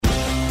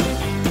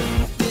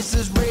This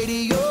is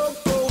Radio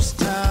Ghost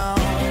Town.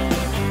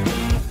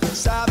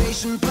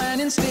 Salvation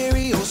Plan in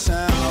stereo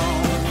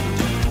sound.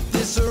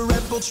 This a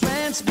rebel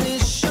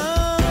transmission.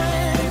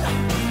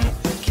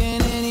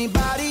 Can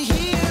anybody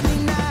hear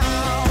me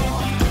now?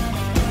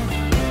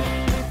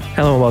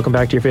 Hello and welcome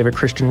back to your favorite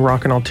Christian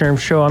rock and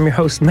alternative show. I'm your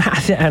host,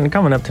 Matt, and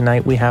coming up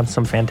tonight we have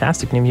some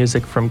fantastic new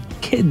music from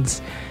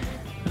Kids,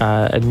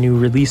 a new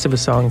release of a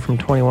song from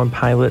 21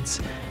 Pilots,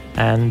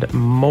 and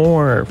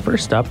more.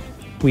 First up,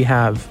 we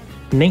have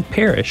Nate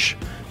Parrish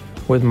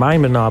with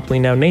Mind Monopoly.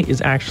 Now, Nate is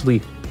actually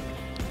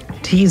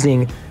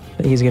teasing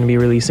that he's going to be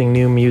releasing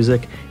new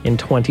music in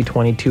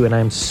 2022, and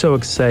I'm so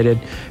excited.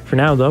 For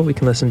now, though, we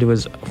can listen to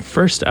his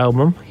first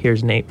album.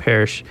 Here's Nate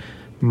Parrish,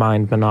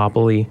 Mind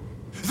Monopoly.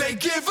 They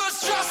give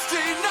us just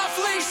enough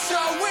leash so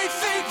we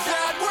think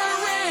that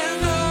we're in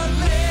the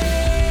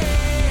lead.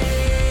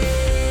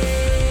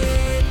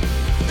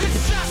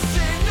 It's just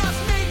enough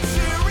meat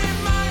to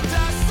remind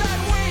us that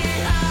we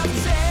have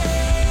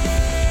days.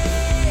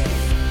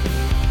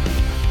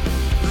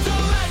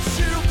 They'll let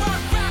you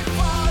bark back,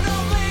 but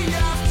only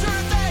after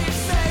they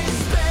say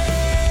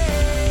spade.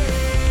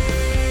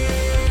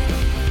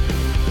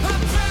 A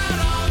pat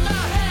on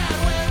the hand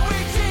when we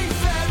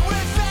defend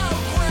without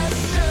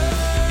question.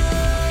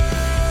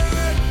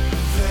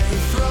 They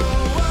throw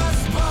us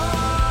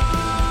bombs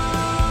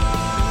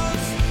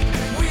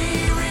and we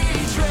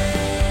retrieve.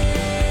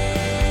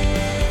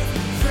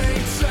 They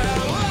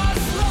tell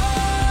us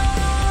lies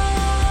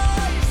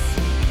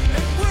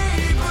and we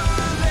believe.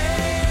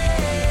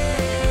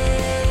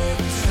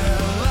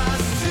 Tell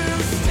us to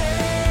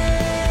stay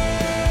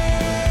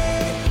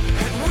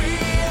and we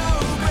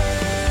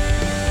obey.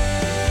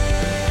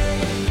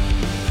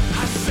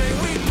 I say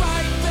we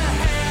bite the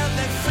hand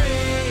that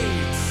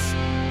feeds.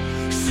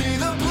 See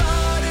the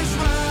blood is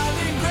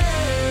running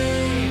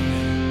green.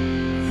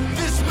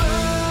 This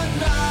monopoly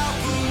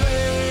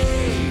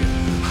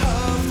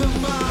of the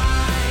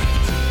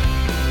mind.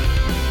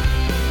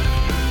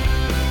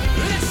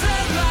 It's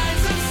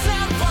headlines and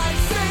sound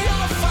bites. They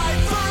all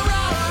fight for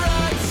our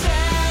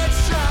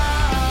attention.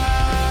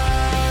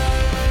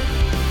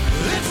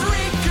 It's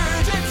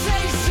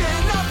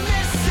regurgitation of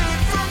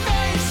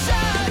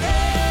misinformation.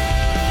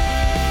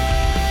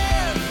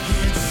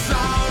 It's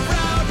our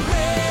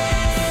outrage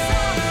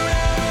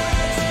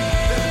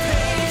that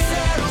pays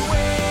their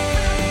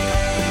wage,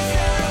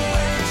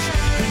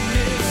 and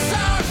it's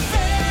our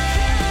fate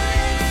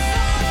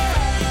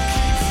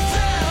keeps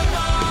them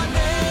on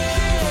edge.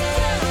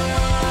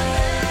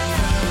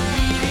 The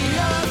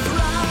media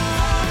thrives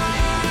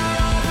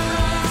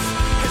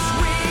as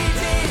we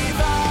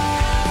divide.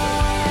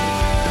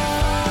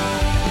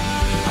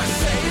 I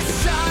say it's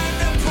time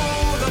to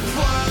pull the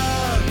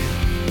plug.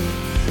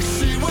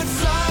 See what's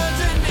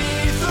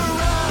underneath the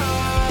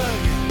rug.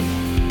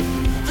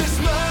 This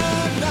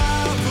monopoly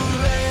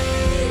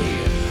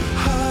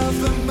of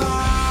the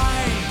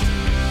mind.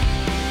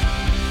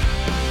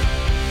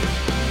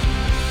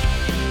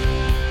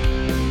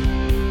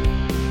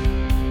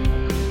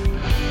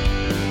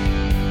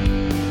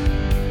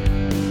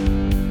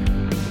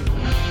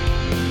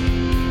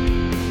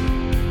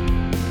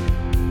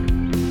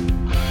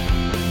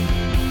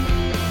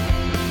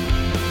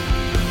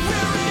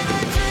 We're in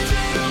a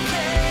digital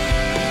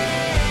cage,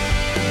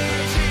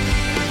 in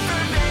the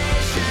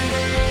information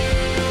age.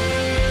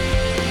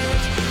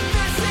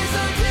 This is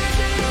a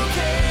digital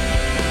cage,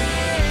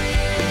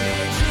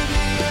 in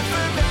the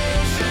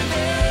information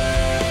age.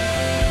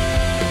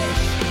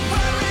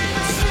 We're in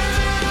a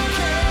digital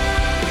cage,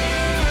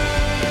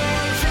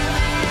 in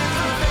the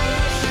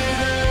information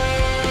age.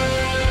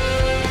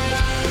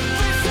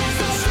 This is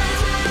a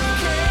digital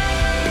cage, in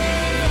the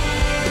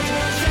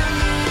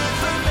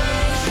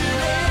information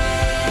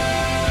age. We're in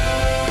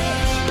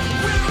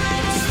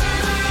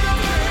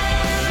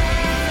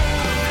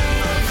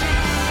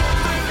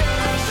a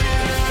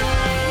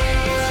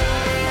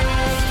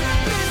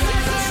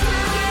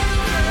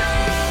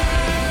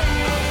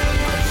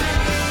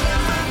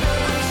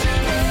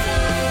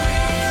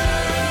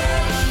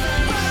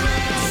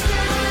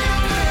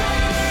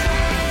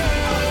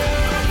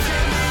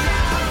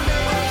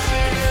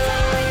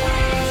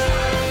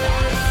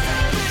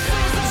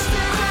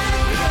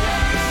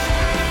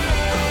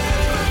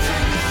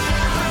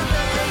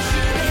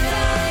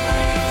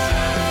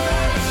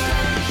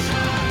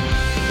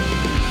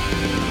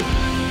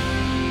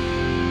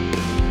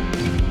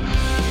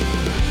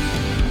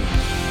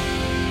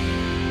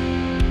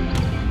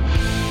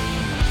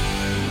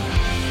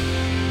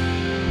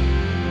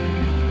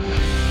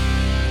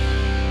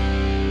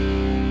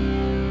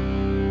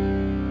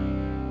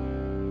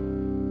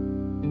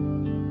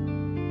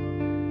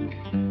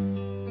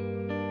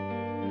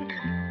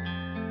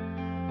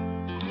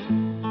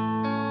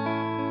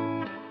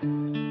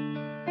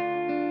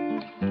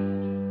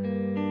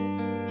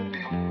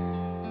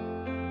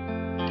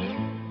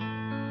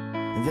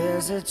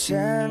There's a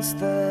chance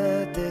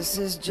that this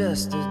is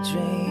just a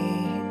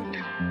dream.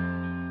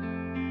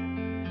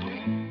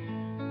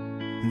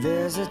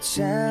 There's a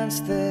chance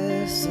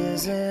this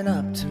isn't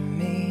up to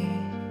me.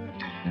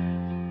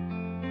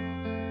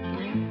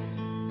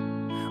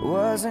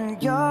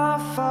 Wasn't your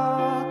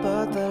fault,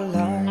 but the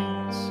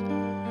lines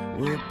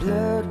were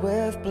blurred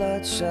with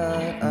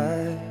bloodshot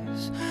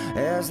eyes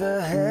as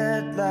the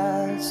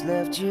headlights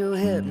left you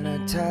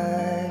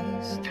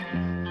hypnotized.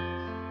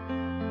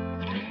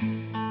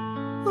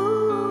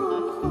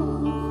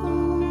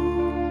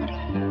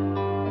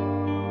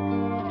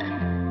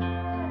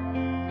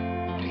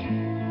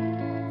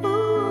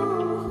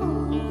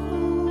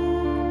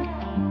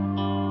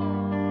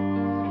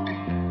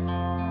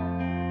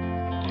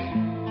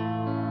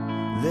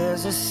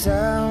 There's a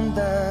sound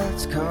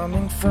that's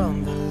coming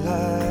from the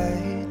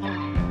light.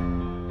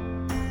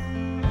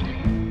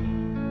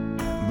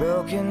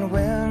 Broken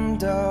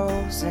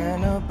windows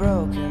and a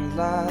broken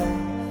life.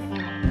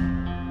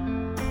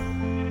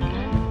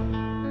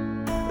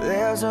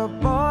 There's a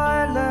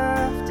boy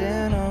left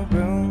in a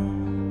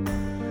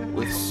room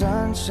with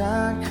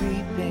sunshine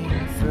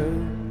creeping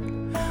through.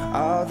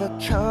 All the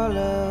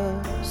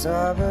colors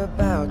are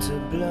about to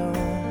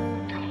bloom.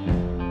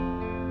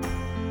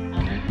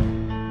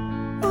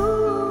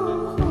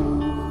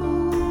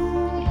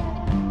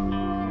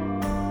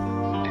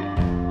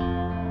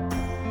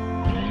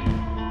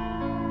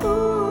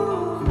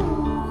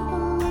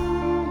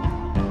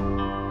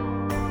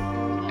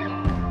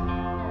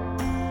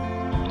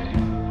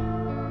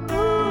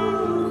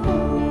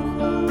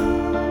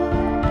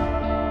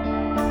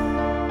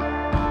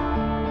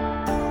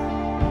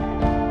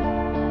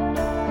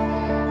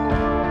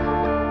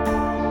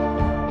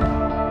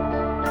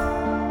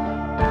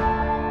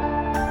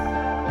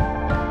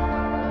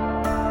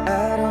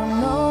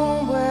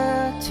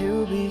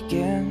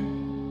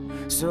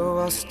 So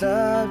I'll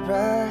start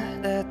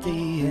right at the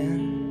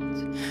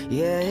end.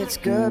 Yeah, it's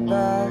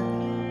goodbye,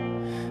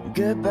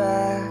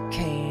 goodbye,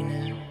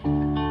 Canaan.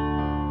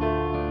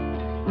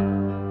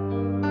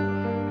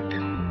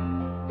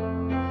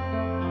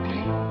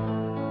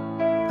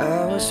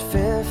 I was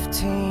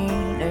 15,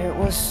 it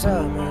was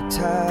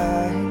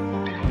summertime.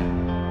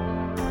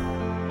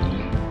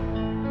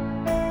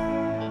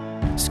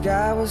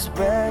 Sky was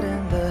red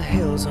and the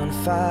hills on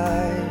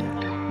fire.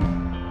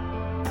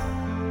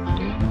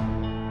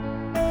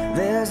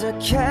 There's a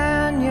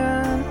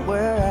canyon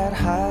where I'd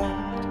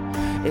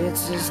hide.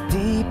 It's as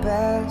deep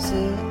as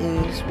it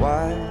is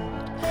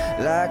wide,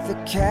 like the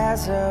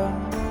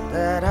chasm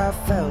that I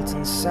felt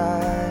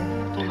inside.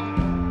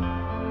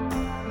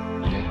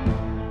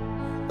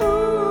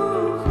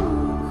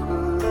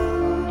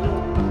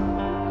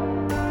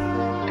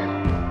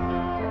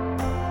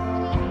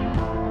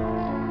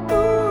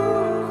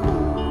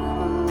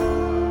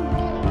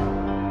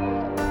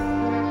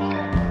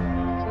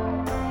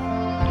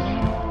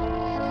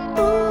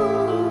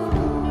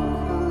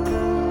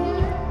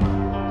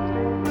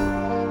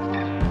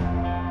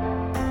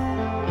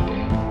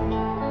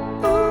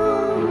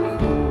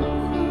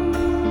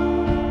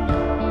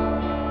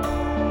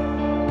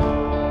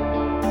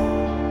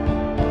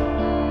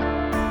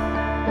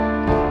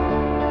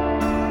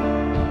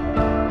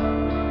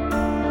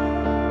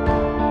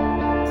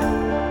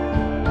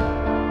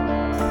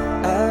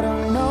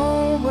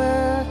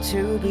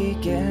 To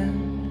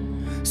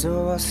begin,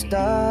 so I'll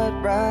start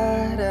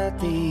right at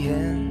the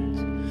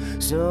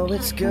end. So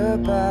it's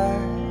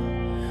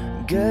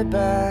goodbye,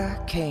 goodbye,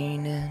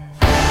 Canaan.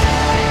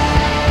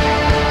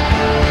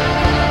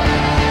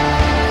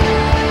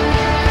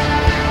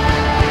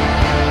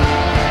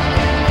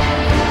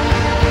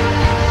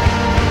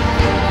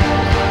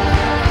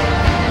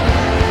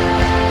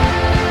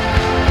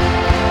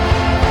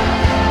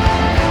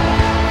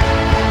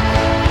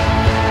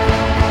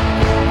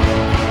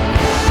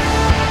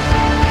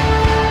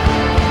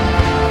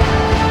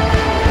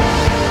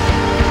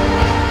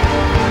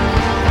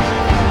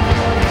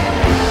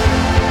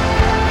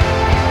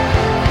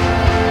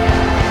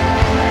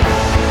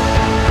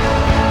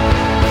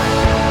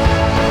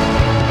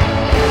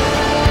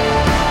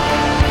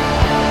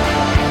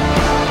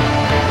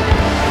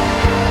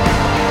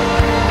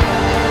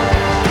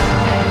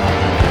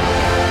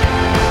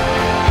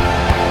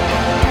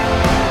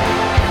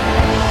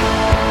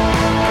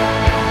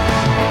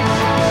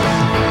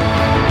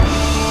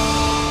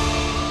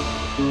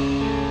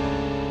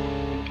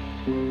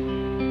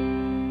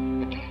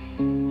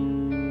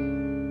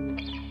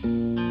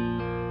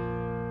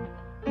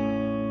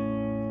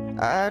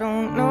 I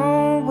don't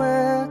know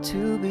where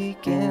to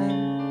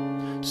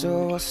begin,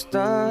 so I'll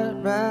start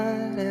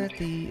right at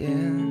the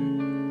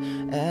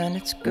end. And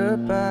it's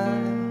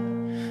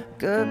goodbye,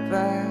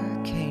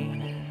 goodbye,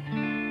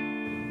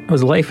 Canaan. It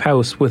was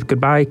Lifehouse with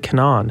Goodbye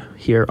Canaan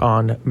here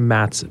on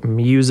Matt's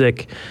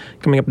Music.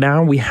 Coming up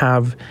now, we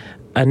have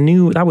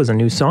that was a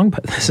new song,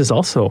 but this is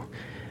also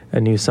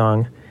a new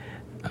song.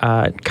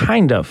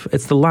 Kind of.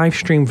 It's the live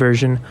stream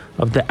version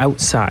of The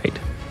Outside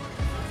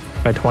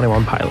by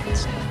 21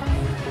 Pilots.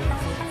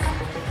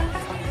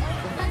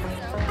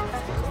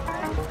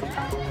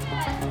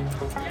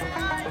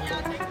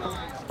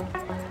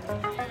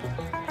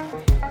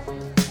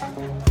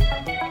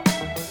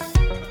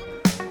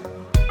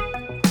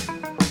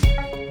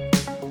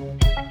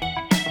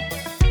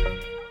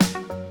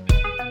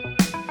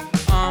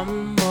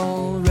 I'm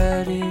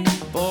already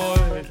born.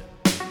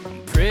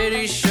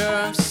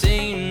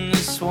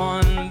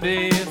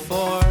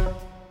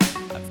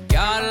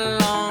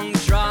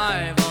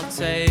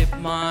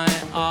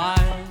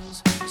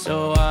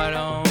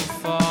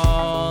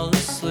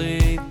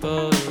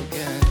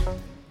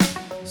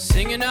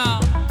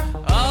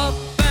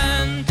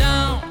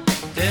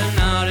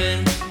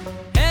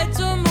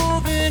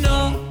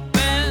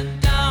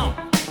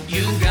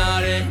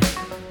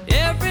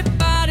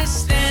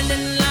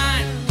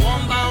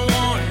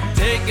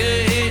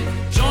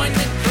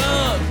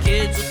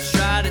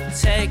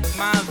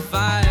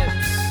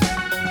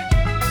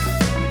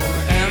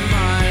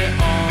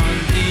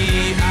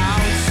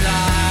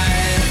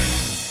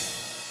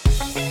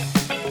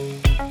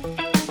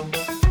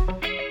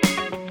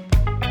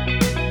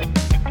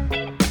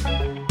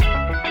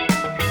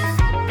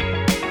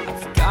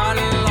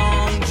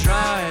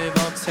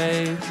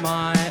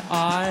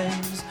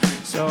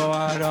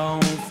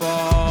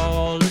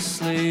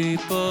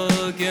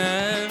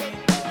 singing,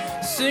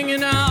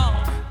 singing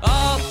out,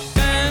 up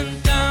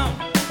and down.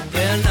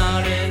 They're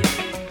nodding,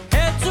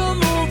 heads are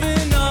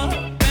moving up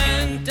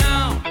and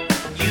down.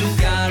 You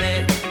got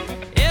it.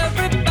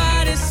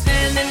 Everybody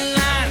stand in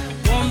line,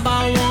 one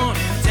by one.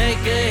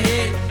 Take a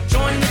hit,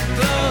 join the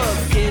club.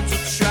 Kids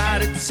will try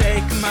to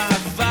take my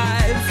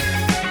vibes.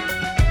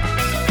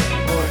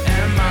 Or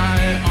am I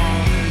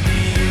on the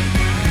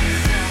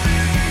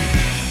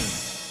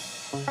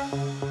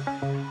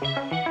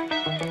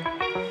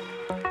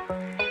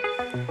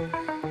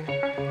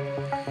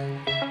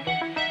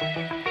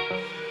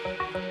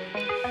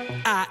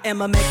I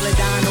am a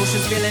megalodon,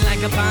 oceans feeling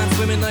like a pond,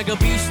 swimming like a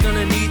beast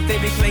underneath, they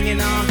be clinging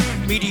on.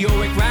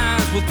 Meteoric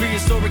rhymes with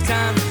prehistoric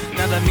times.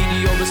 Now the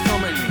meteor is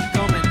coming,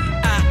 coming.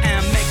 I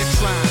am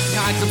Megatron,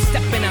 tides I'm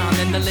stepping on,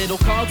 and the little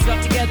cogs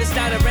got together,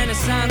 start a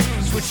renaissance.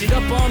 Switch it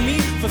up on me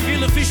for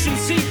fuel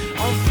efficiency.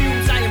 On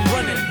fumes I am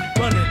running,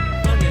 running,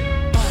 running.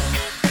 Up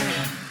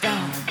and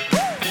down,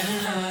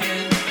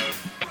 and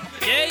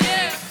yeah,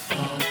 yeah.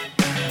 Up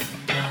and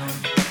down,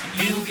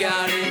 you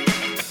got it.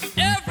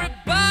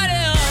 Everybody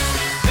up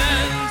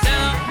and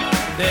down,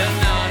 they're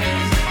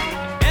nodding.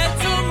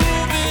 Heads are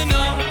moving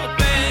up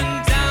and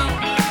down.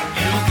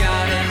 You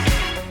got it.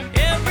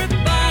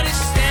 Everybody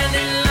stand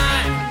in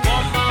line,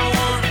 one by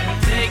one.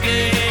 Take a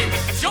hit,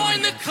 join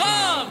the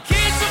club.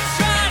 Kids will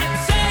try to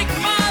take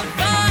my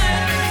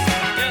vibe.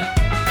 Yeah.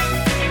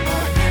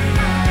 Or am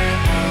I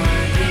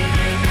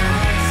getting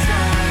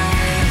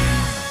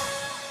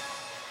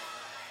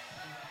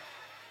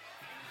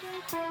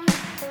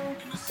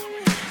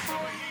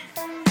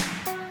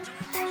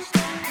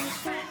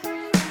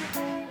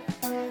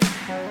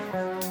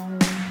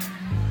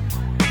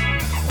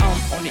I'm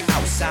on the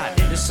outside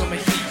in the summer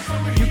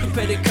heat. You can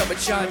pay the cover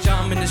charge,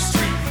 I'm in the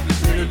street.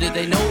 Little did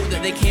they know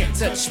that they can't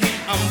touch me.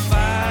 I'm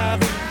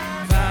vibing,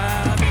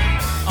 vibing.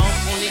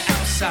 I'm on the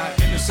outside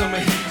in the summer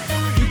heat.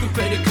 You can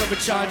pay the cover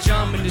charge,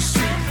 I'm in the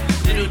street.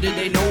 Little did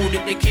they know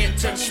that they can't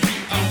touch me.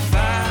 I'm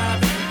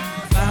vibing,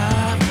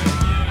 vibing.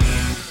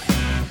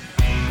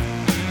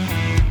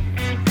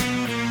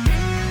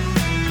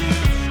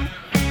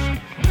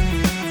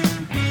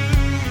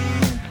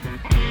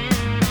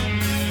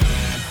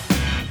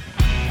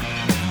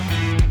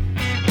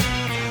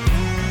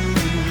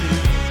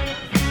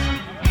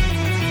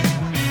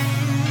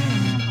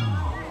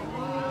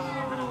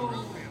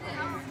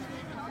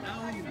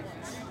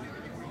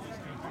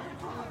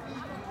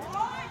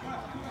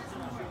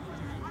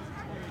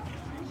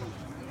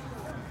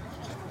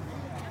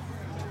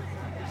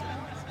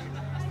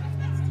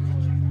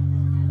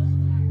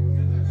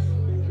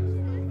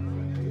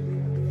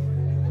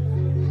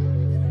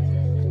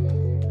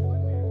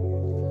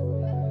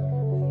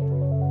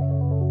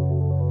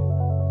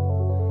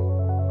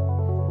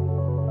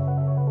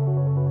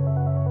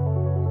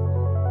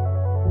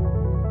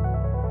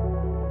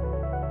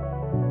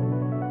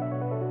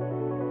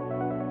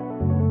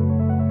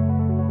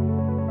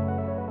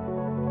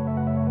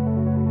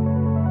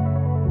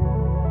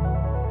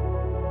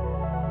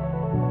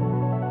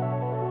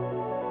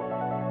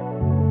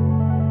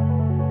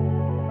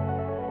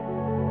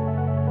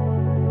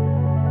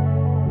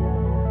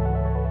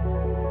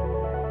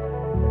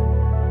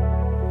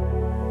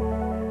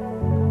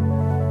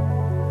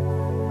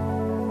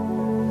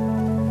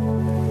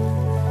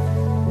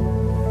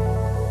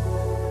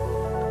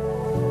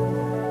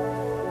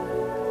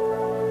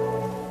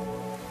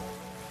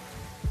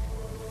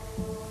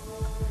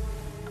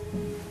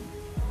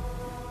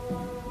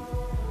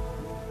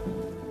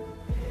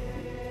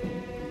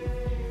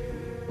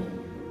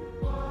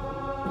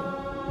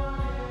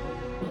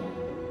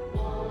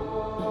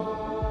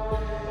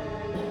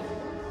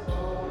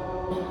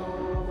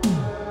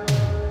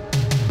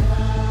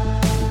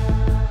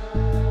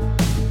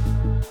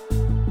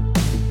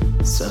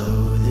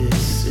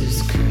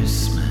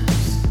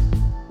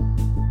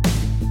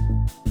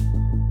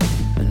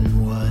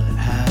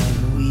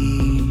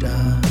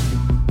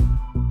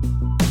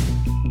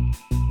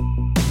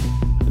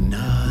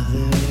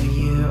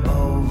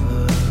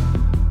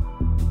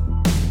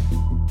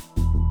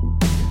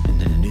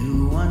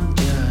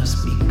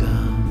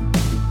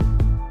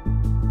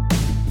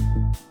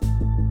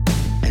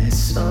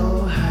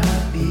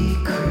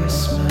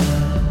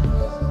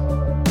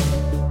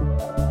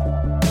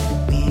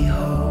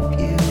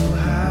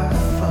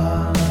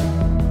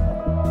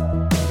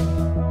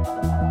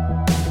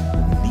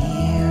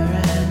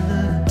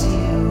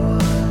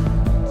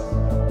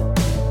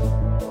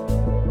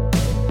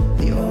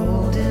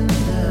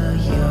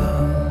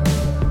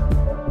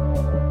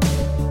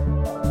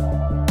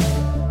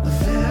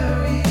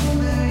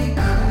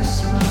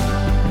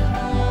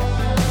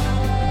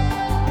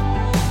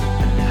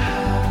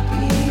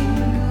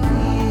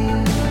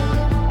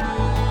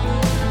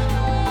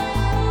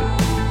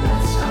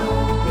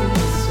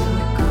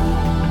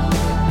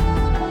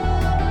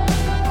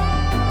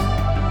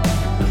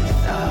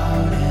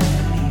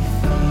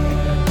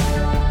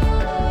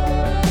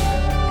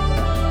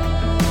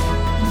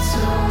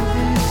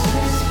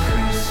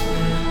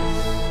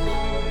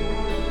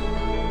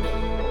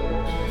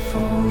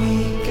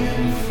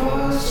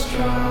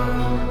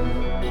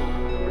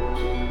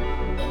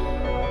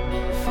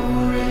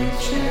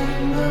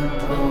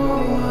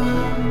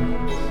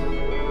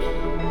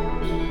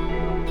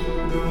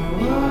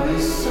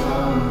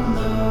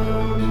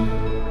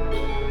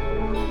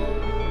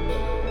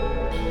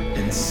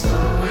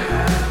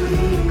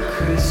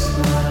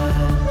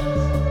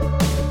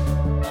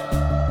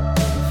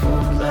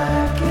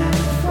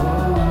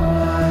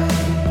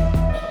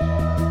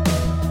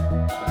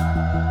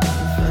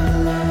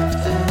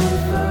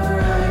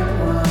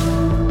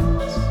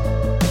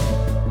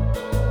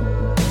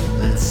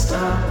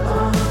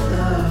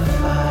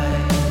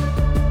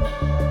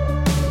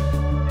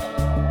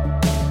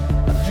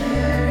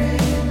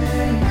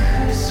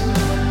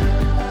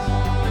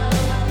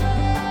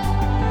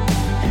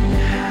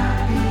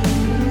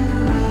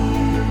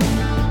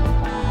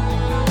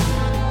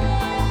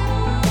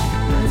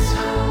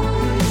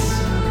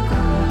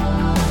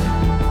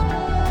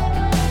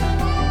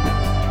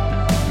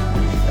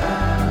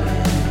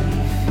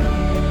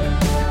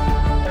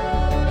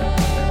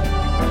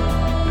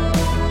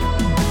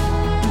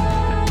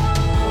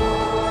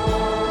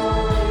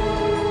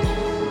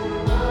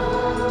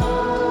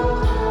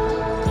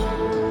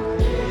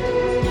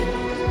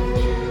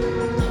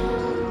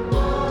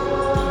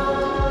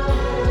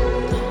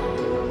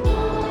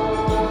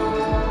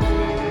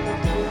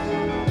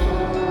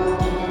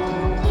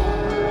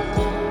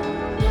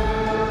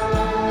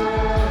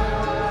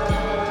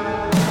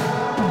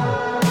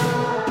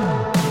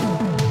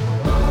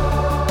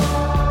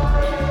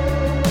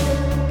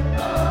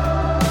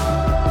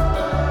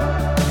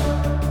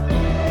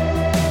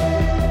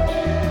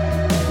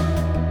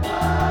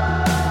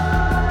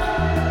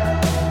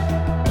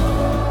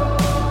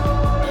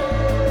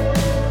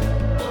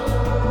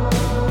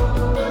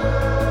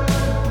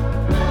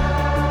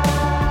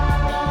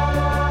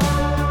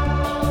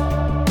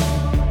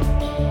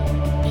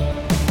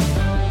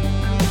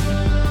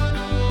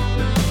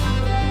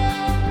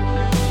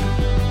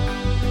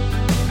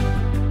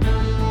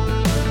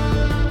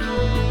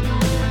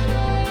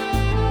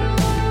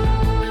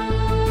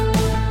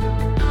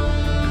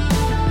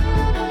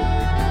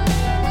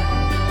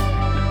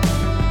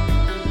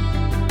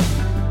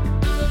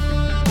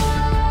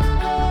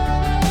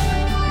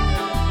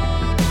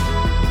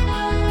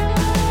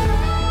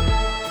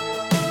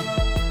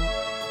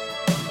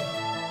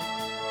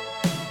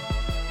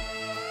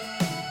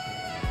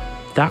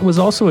 That was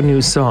also a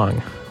new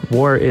song,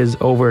 War Is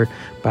Over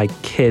by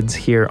Kids,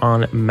 here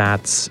on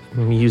Matt's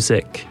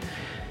Music.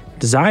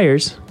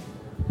 Desires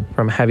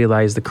from Heavy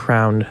Lies the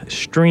Crowned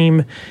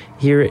Stream.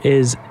 Here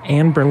is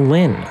Anne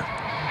Boleyn.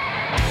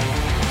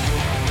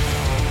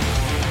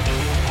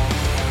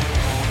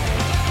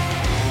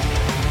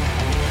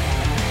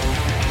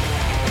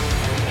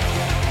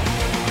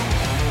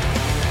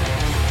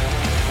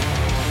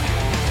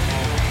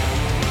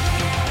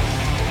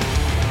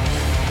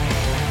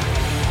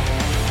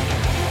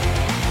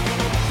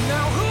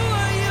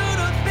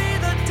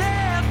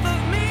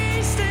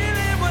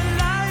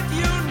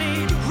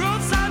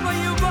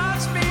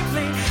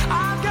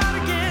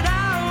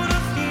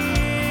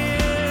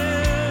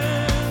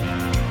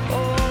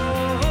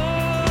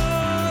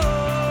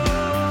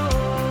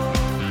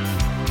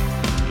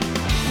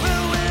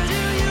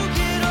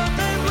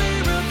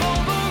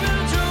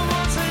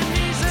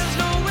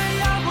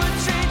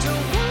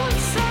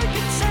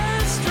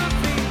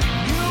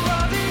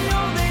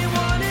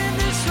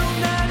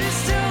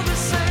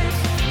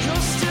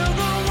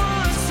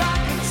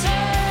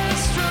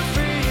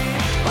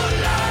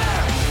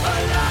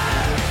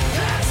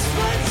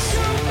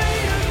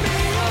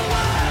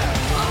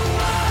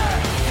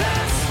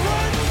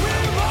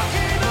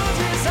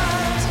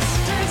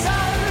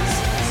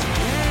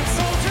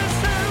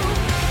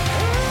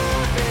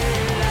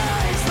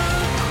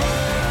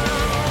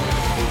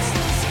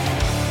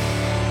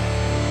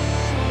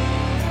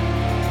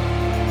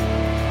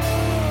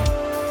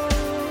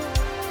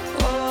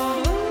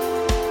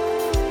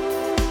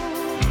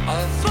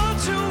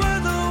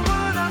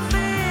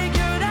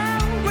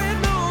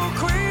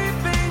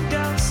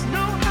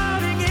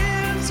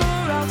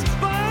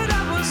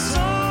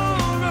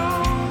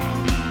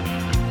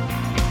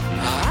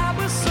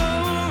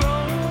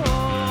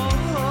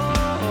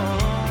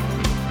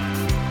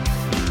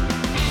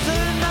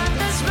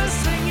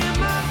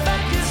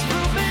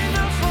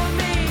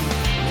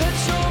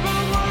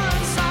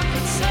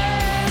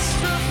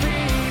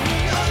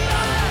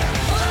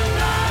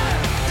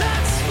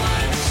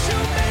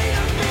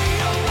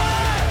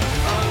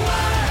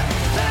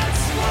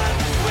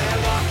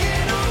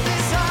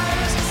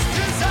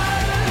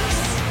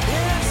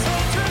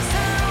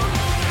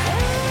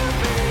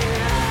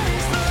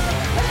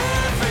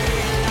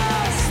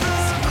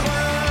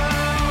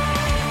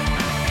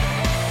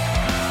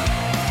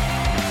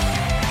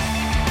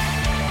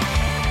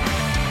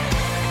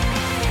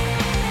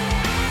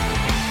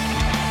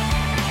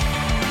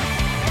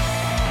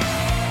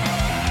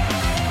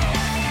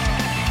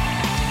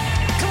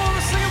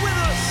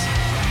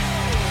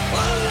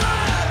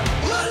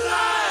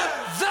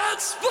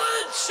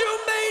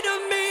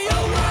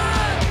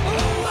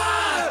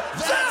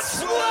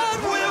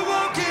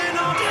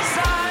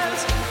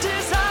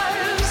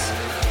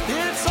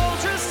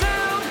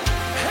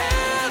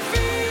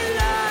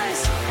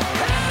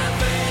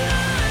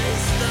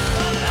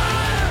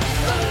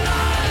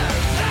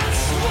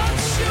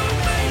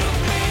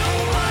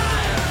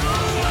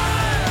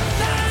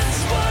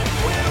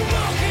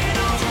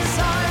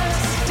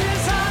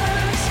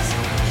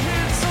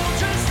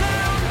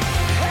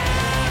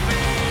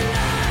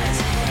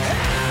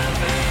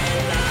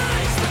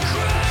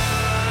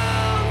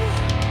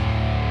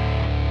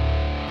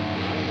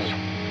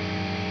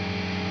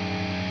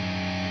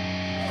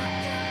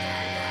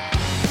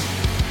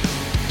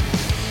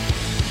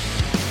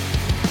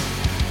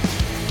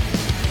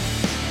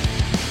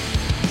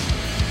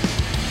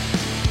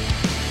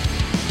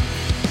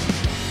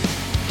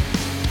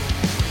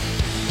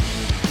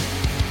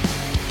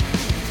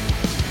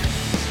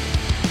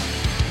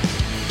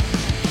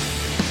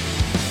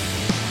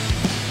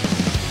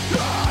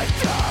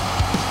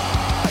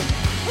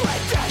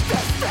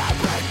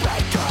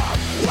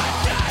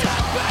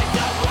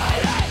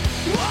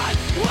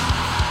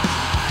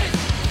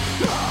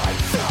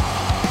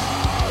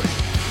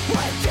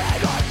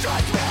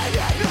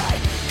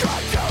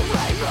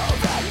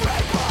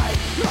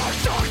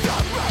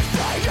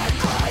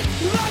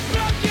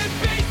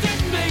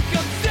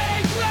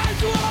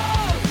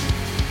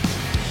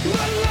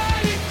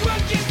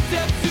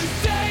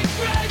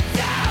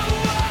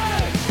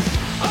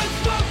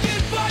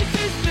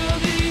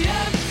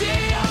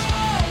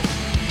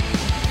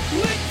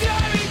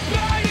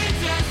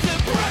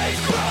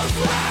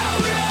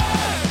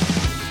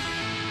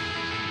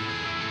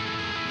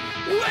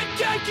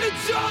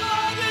 control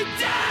of the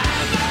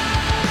damage.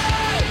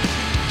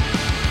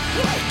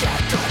 We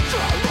can't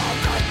control all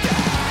the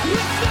damage.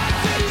 It's not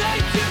too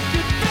late to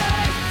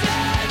confess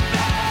and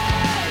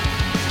make.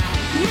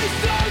 We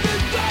saw the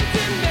thoughts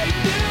and make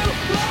new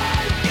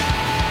life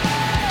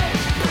gain.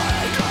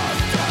 Make us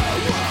do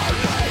our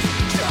least.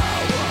 Show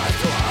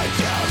us what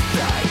you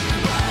say.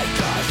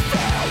 Make us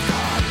feel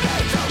the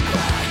need to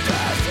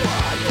practice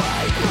what we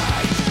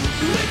preach.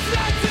 It's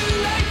not too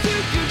late to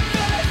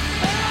confess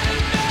and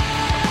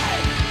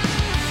make.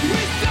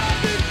 We saw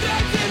the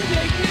thoughts and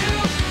make new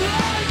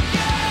life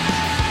gain.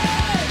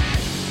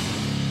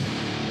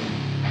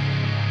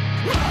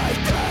 Make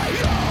the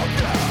old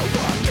new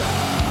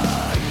again.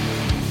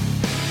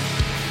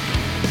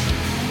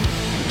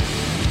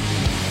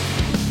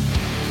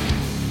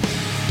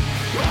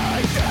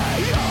 Make the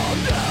old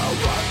new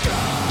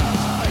again.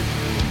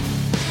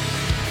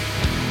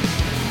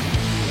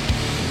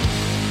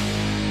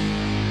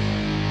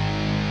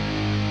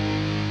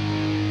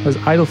 Was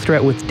Idle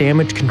Threat with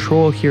Damage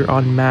Control here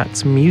on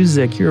Matt's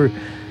Music. You're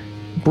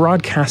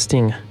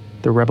broadcasting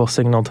the Rebel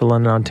Signal to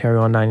London,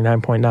 Ontario on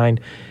 99.9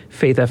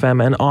 Faith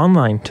FM and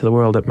online to the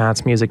world at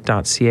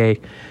mattsmusic.ca.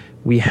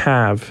 We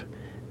have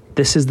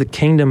This Is the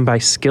Kingdom by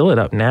Skillet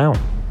up now.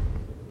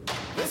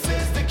 This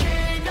is the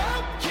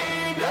kingdom,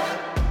 kingdom.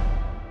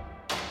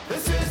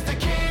 This is the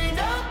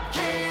kingdom,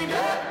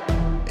 kingdom.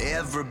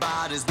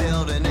 Everybody's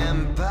building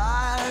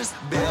empires,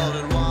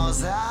 building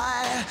walls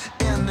high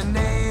in the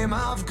name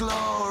of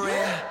glory.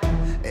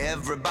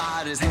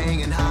 Everybody's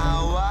hanging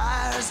high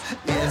wires.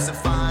 It's a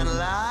fine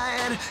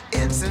line,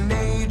 it's an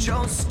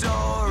age-old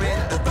story.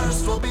 The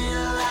first will be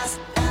last,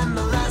 and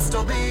the last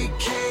will be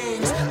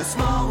kings. The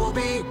small will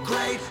be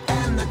great,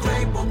 and the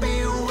great will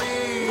be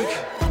weak.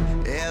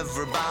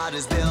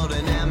 Everybody's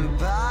building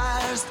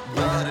empires,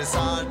 but it's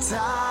our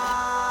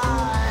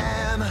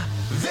time.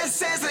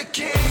 This is the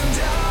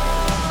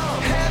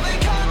kingdom, heaven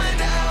coming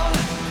down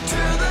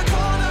to the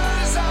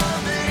corners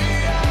of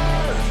the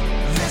earth.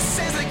 This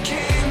is the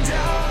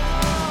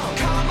kingdom,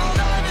 come on,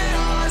 live it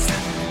ours,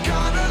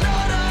 gonna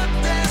load up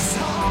this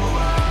whole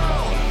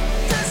world.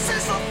 This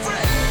is for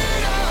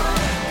freedom,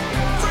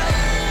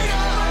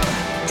 freedom,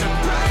 to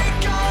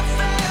break off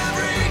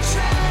every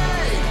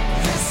chain.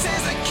 This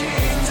is the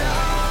kingdom.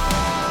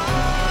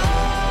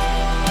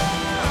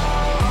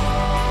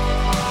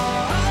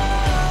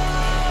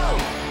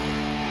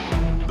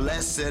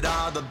 Blessed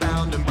are the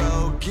bound and broken.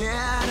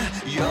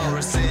 You're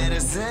a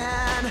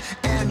citizen,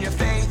 and your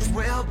faith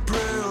will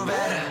prove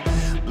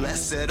it.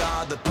 Blessed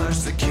are the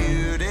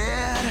persecuted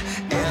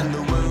and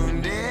the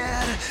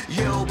wounded.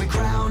 You'll be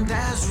crowned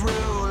as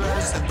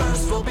rulers. The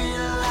first will be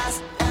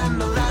last, and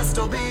the last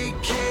will be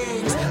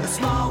kings. The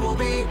small will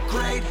be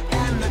great,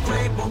 and the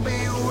great will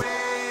be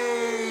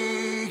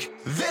weak.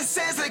 This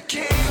is the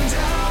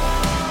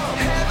kingdom,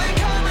 heaven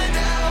coming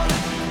down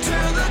to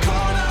the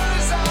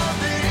corners of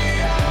the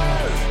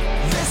earth.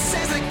 This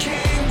is the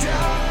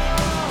kingdom,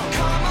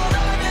 come on,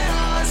 live it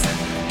ours,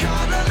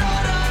 gonna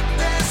load up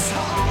this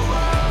whole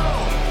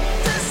world.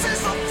 This is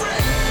for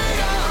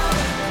freedom,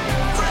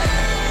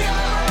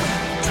 freedom,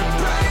 to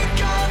break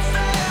off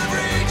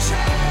every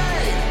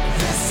chain.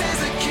 This is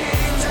the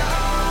kingdom.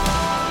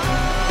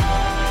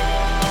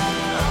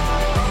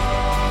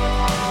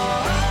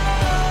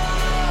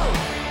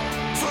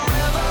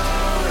 Forever,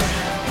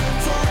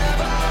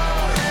 forever,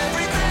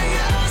 everything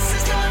else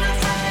is gonna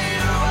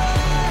fade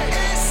away.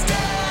 It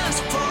stands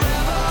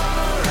forever,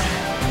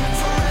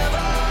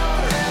 forever,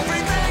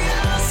 everything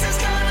else is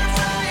gonna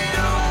fade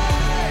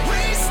away.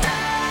 We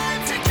stand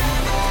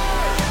together,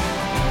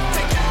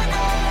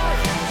 together,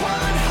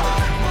 one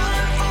heart,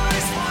 one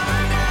voice,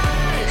 one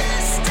name.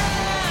 It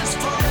stands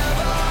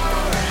forever,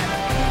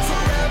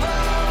 forever,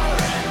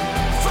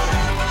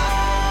 forever.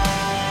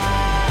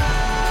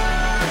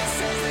 This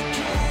is the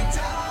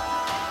kingdom.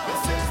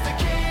 This is the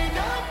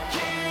kingdom,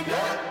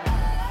 kingdom.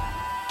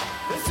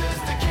 This is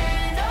the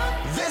kingdom.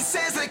 This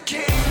is the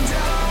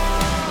kingdom.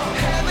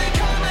 Heaven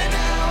coming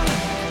down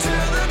to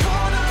the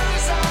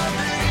corners of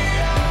the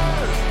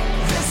earth.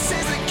 This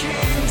is the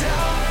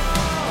kingdom.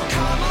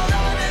 Come on,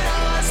 live it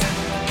ours,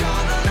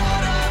 gonna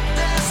load up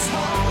this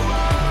whole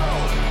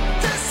world.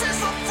 This is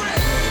for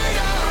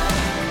freedom,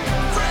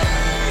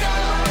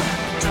 freedom,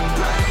 to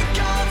break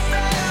off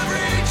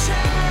every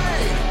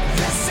chain.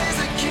 This is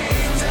the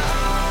kingdom.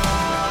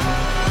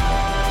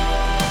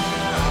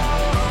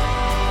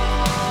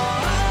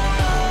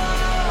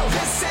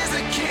 This is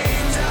the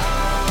kingdom.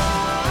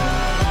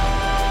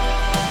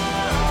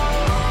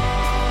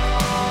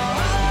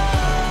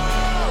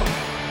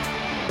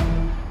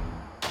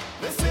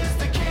 This is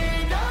the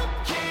kingdom,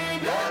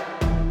 kingdom.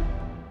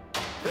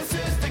 This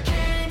is the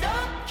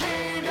kingdom,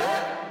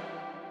 kingdom.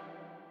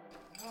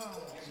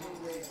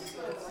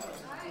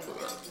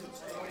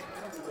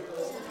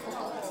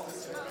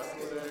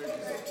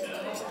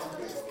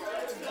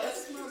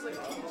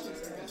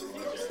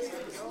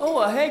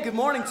 Oh, hey, good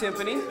morning,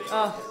 Tiffany.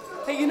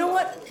 Hey, you know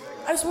what?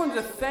 I just wanted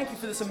to thank you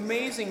for this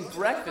amazing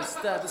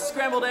breakfast. The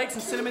scrambled eggs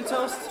and cinnamon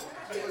toast.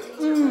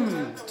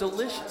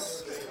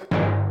 Delicious.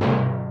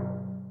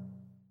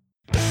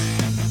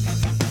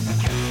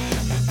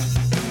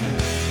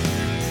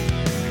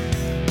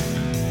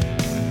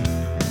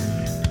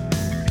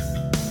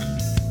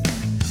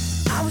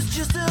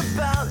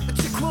 about,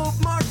 to quote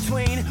Mark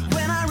Twain,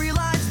 when I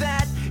realize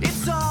that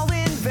it's all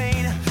in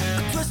vain. A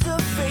twist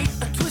of fate,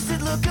 a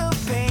twisted look of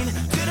pain,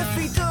 to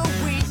defeat the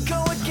weak,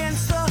 go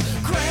against the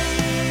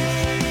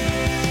grain.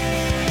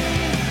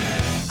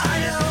 I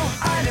know,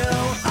 I know,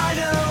 I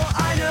know,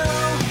 I know,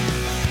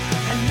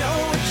 I know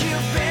what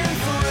you've been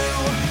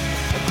through,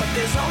 but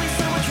there's only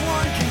so much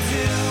one can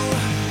do.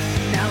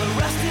 Now the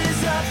rest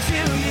is up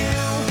to you.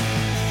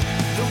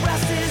 The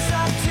rest is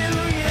up to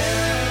you.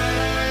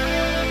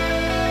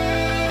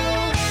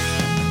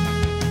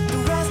 The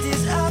rest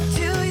is up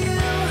to you.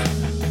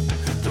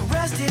 The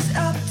rest is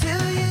up to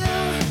you.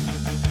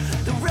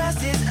 The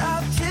rest is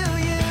up to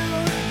you.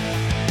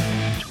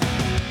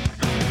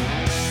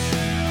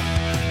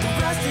 The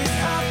rest is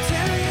up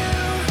to you.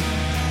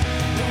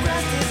 The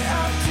rest is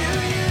up to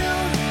you.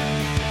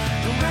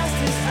 The rest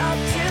is up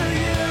to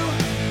you.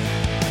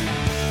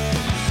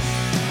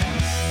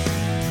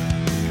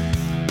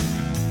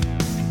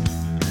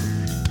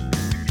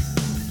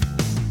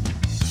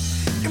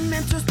 Your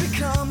mentors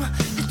become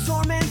your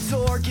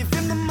tormentor. Give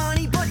him the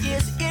money, but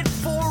is it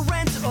for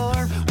rent?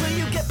 Or will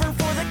you get burned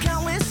for the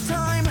countless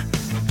time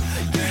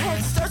your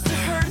head starts to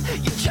hurt?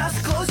 You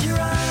just close your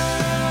eyes.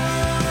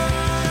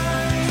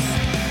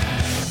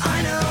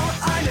 I know,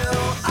 I know,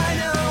 I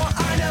know,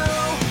 I know,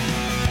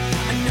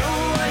 I know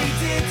what he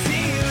did to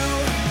you,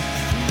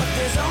 but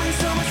there's only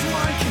so much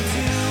one can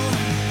do.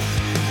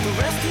 The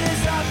rest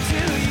is up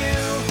to you.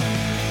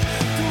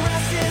 The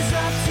rest is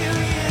up to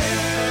you.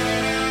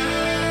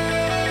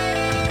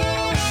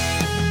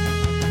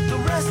 The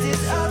rest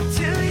is up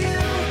to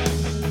you.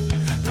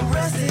 The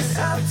rest is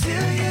up to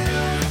you.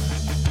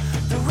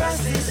 The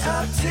rest is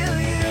up to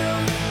you.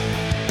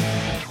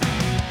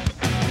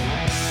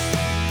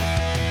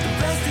 The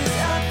rest is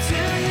up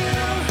to you.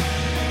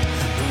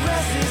 The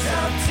rest is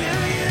up to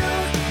you.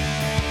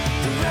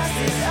 The rest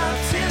is up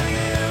to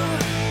you.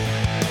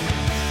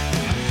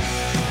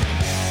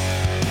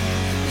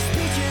 Your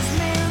speech is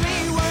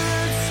merely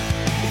words.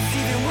 It's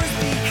even worse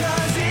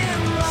because it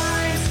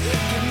rhymes.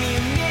 Give me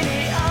a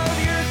minute of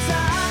your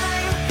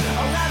time.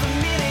 I'll have a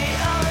minute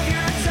of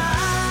your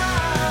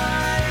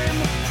time.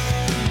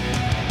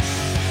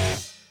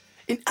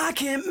 And I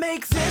can't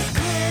make this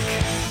click,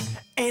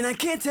 and I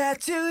can't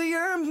tattoo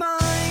your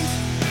mind,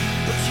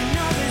 but you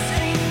know this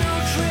ain't no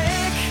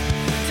trick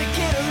to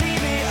get or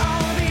leave it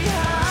all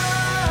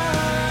behind.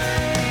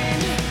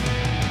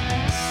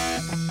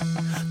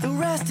 The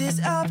rest is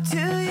up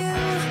to you.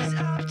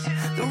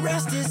 The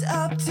rest is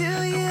up to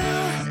you.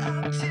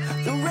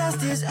 The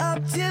rest is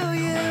up to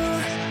you.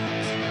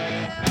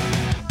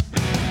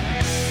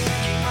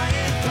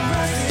 The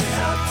rest is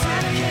up to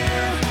you. The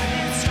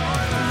rest is up to you.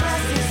 The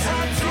rest is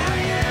up to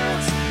you.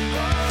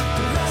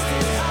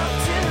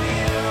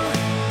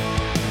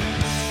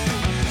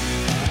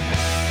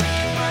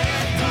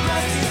 The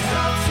rest is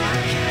up to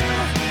you.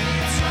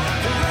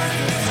 The rest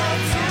is up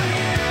to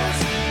you.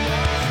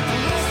 The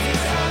rest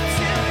is up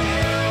to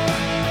you.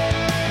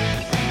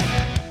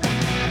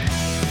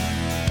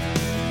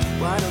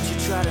 Why don't you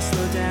try to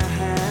slow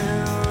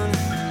down?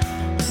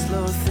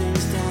 Slow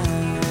things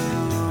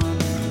down.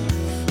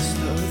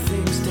 Slow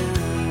things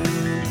down.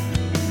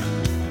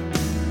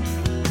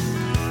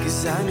 'Cause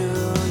I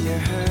know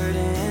you're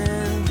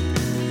hurting,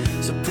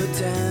 so put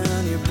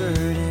down your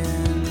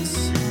burdens.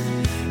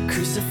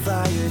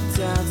 Crucify your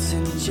doubts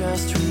and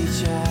just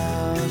reach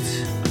out.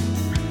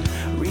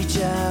 Reach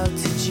out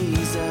to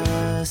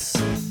Jesus.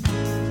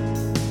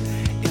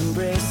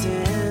 Embrace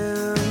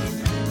him.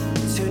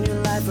 Turn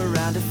your life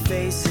around to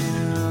face him.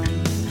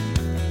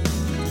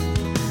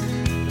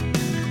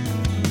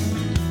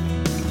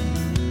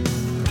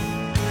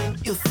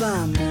 You'll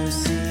find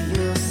mercy,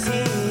 you'll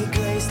see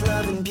grace,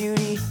 love and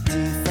beauty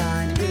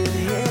defined in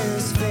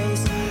his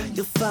face.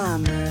 You'll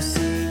find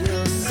mercy,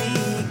 you'll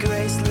see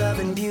grace, love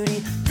and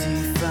beauty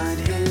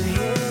defined in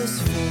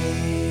his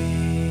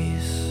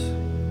face.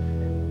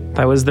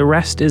 That was The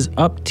Rest Is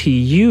Up to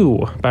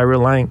You by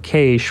Relient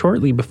K.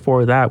 Shortly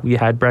before that, we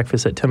had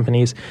Breakfast at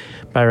Timpani's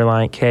by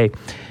Relient K.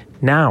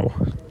 Now,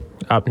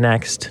 up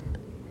next,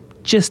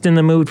 just in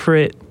the mood for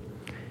it,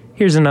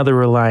 here's another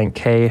Relient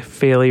K,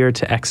 Failure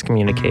to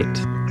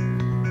Excommunicate.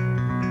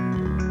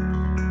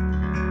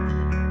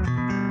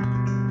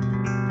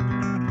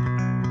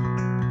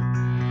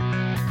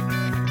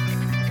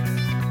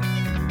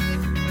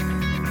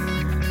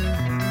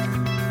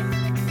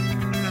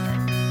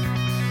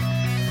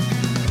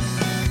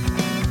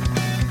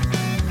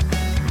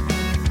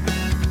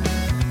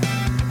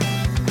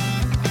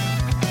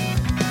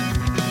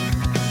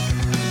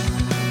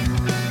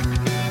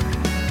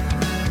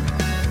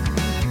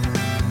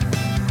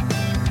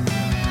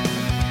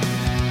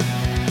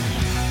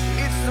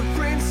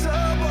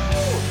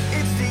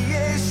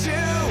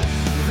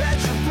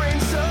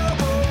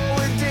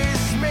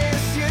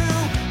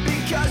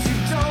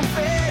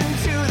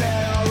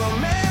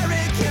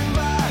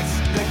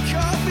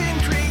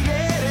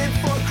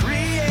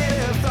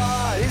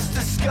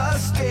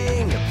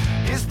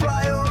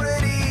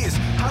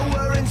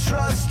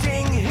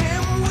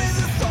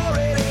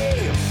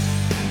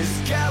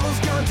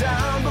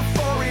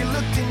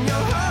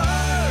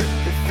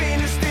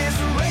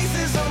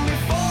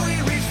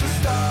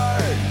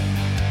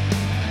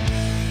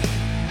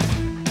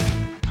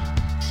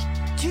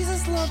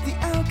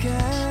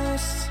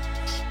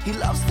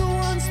 the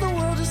ones the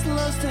world just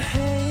loves to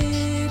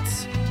hate.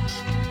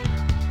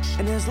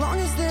 And as long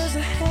as there's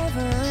a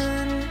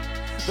heaven,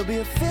 there'll be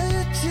a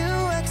failure to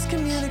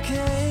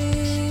excommunicate.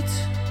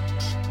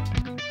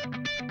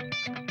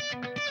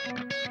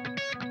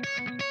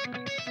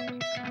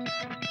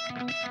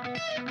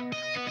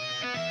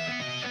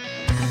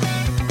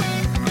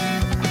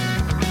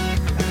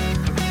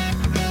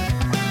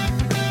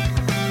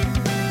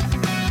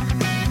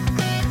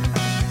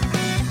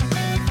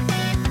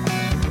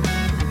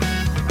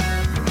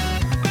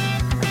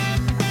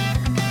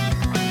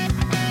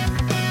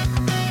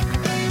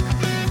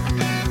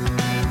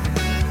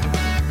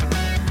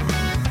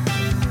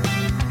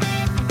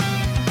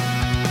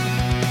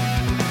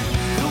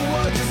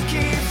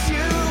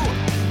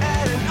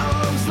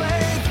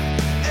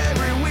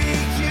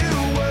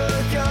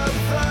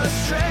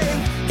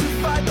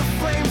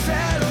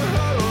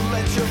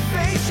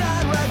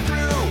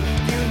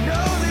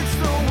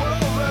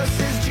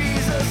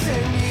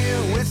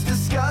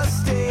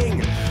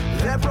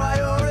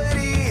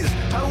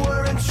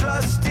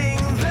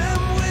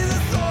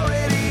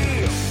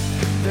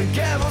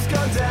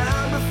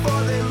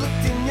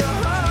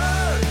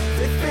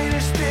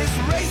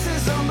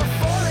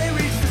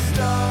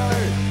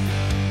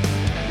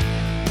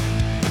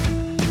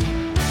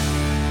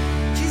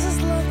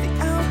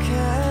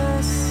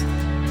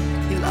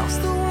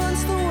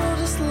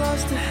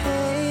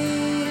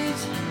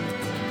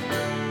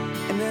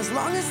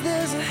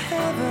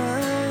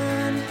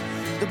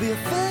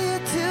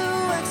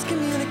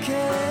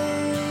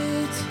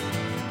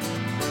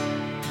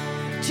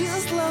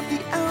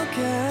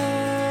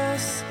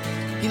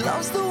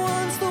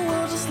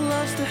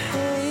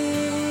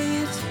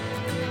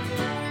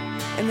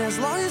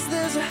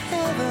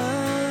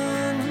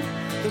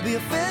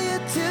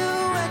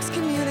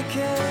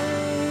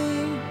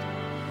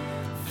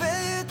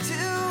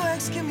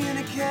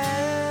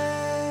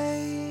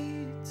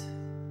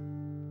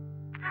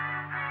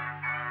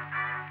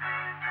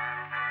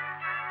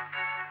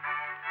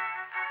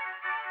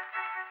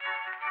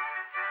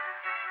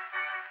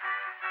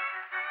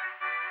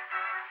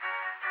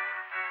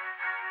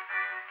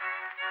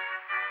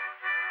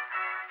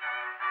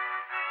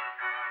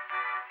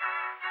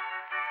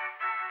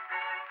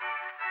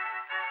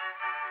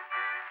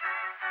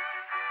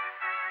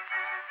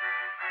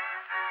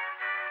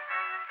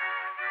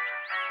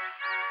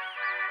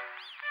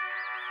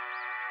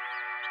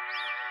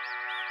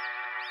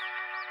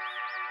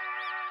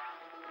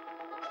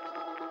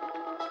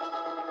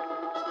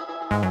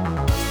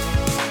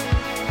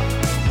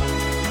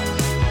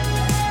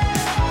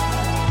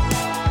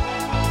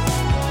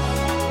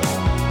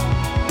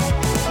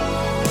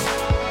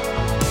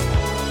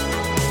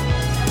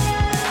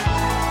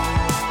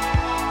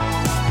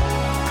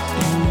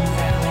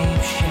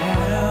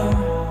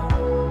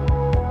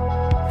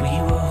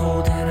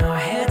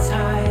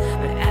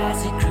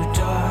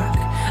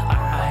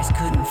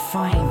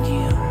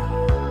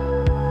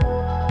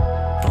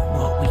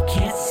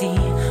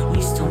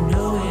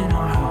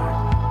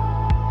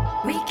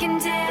 We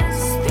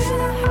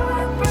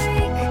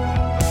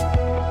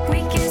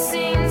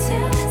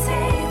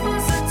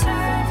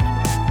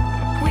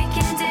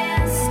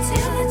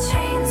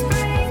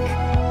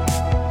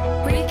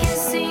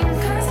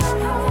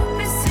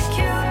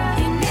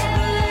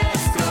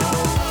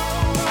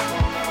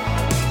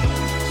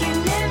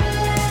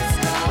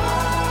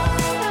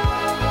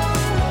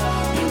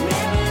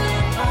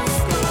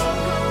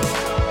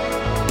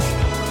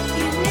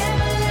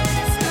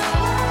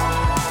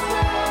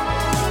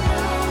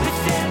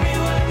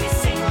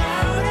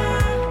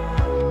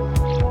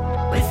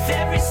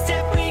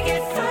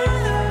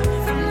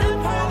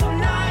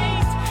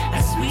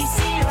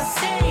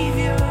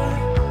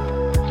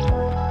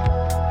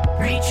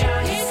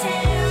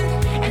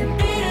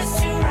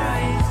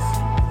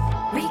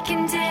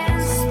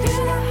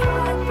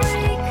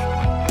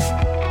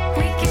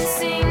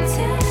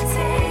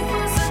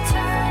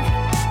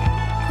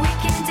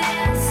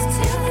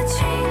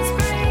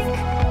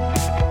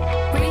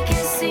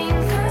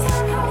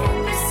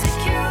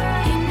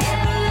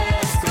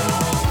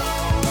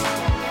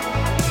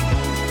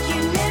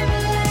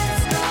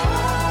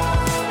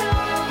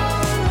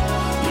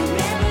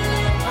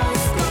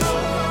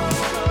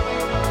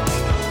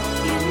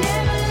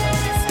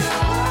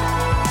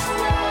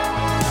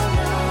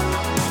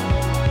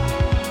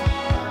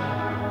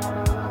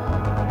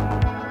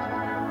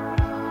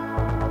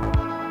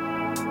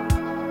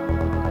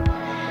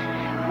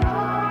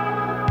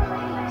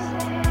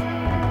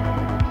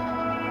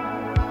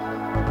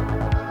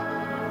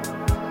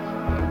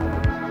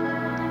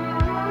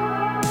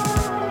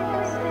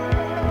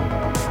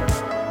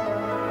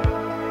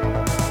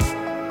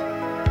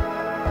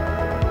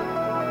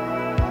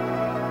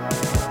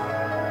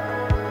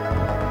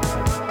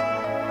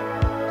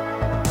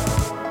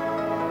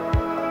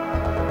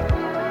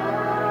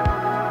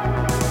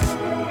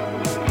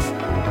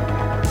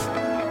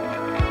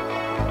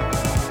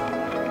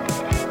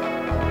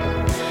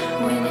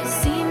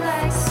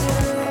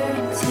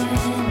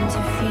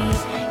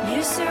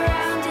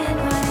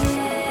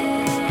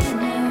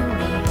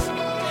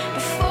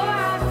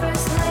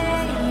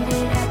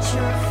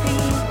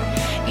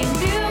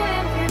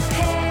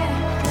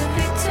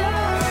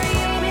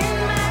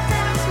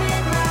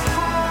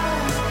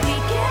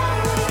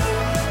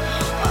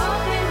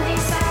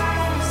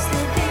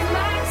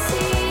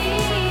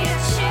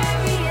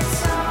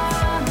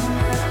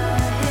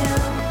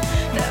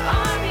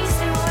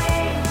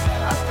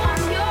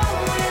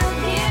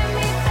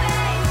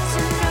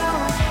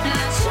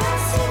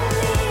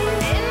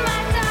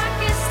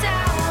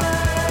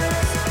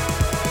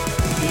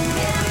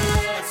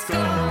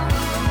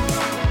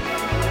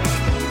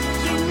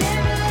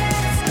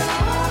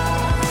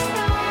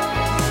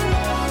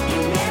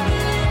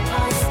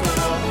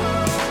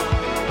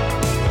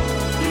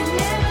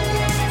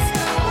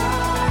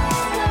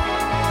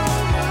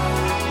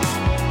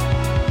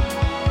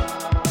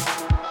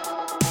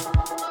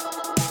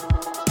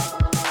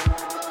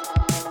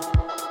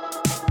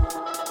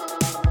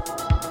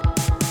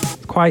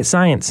Quiet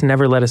Science,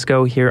 Never Let Us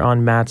Go here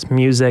on Matt's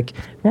Music. If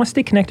you want to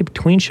stay connected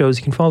between shows,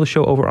 you can follow the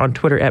show over on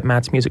Twitter at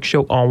Matt's Music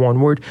Show, all one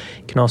word.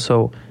 You can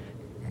also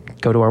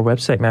go to our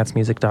website,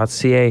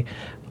 mattsmusic.ca.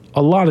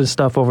 A lot of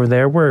stuff over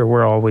there.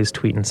 We're always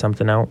tweeting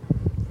something out.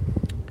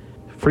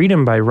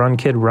 Freedom by Run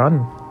Kid Run.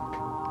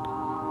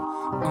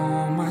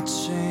 All my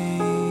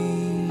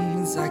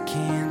chains, I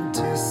can't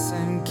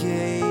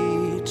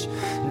disengage,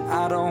 and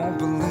I don't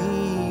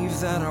believe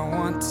that I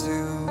want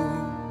to.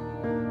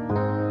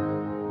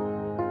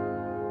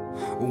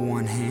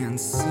 One hand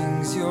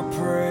sings your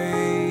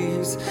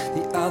praise,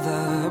 the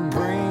other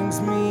brings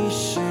me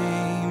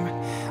shame.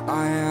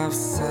 I have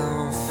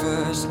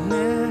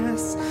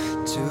selfishness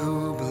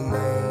to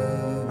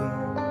blame,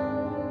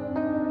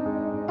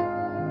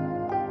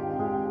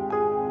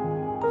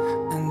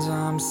 and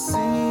I'm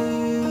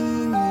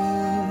singing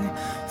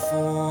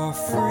for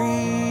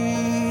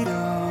freedom.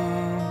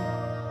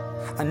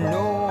 I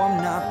know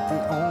I'm not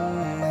the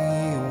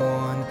only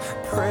one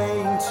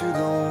praying to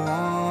the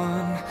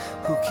one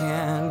who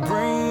can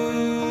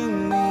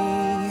bring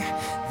me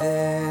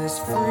this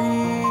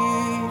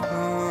freedom.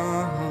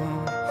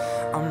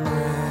 I'm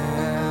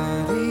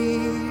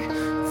ready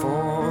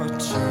for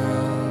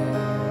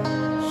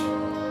change,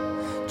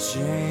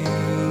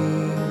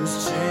 change,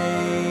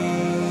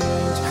 change,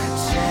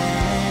 change.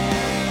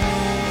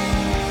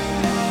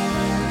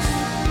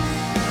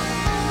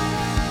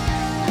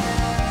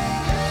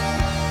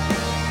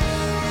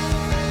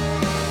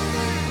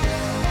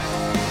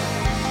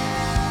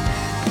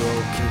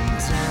 Broken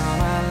down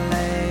I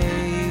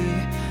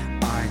lay,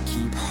 I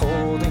keep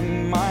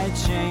holding my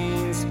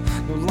chains,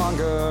 no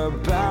longer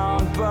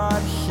bound,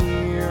 but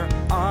here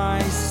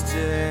I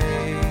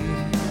stay.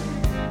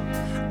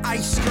 I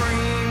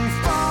scream,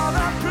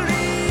 Father,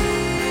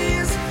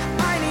 please,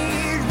 I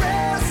need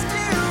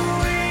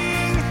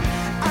rescuing.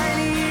 I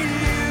need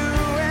you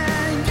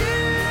and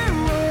you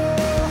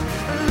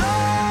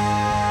alone.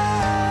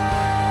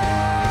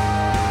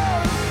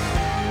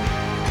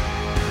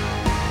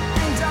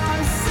 And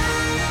I'm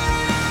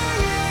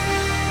singing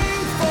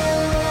for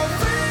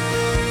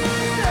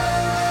freedom.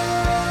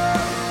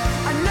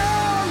 I know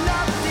I'm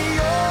not the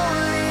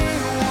only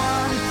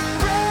one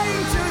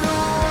praying to the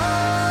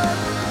one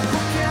who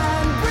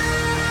can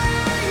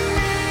bring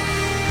me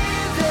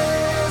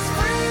this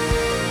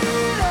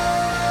freedom.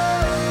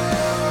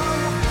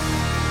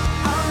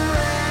 I'm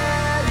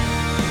ready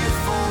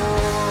for.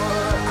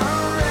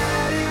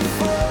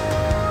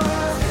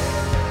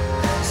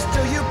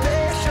 Still you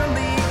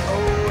patiently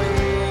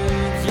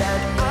await,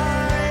 yet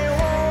I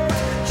won't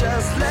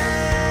just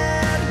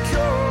let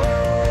go.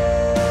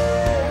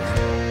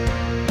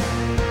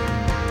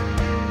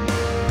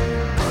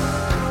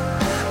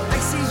 I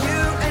see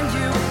you and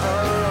you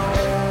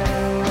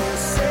alone,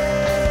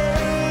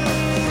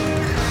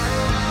 saying,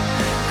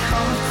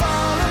 come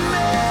follow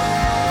me.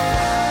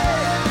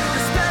 The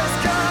spell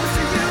comes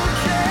so you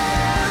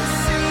can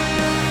see.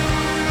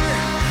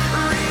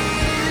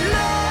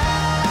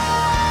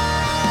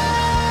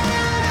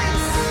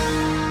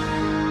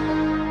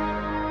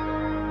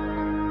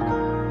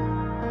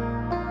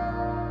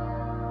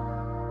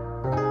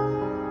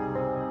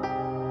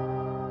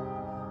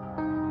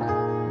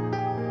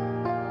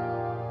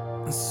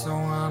 And so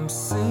I'm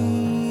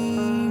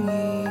singing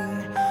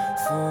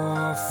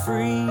for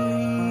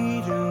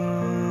freedom.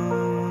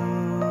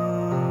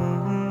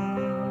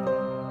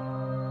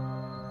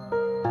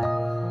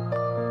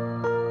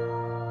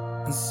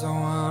 And so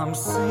I'm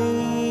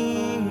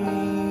singing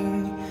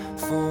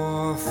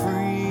for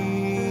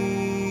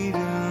freedom.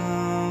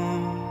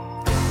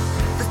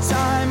 The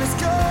time has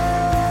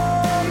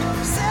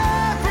come,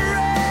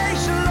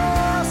 separation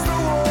lost the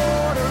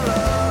war to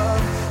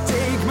love.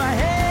 Take my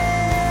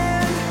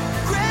hand,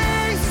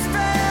 grace has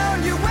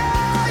found you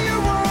where you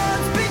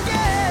once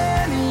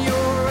began.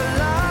 You're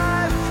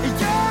alive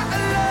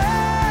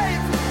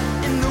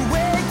in the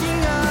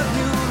waking of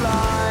new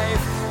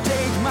life.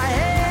 Take my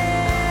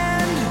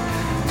hand,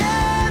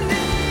 and the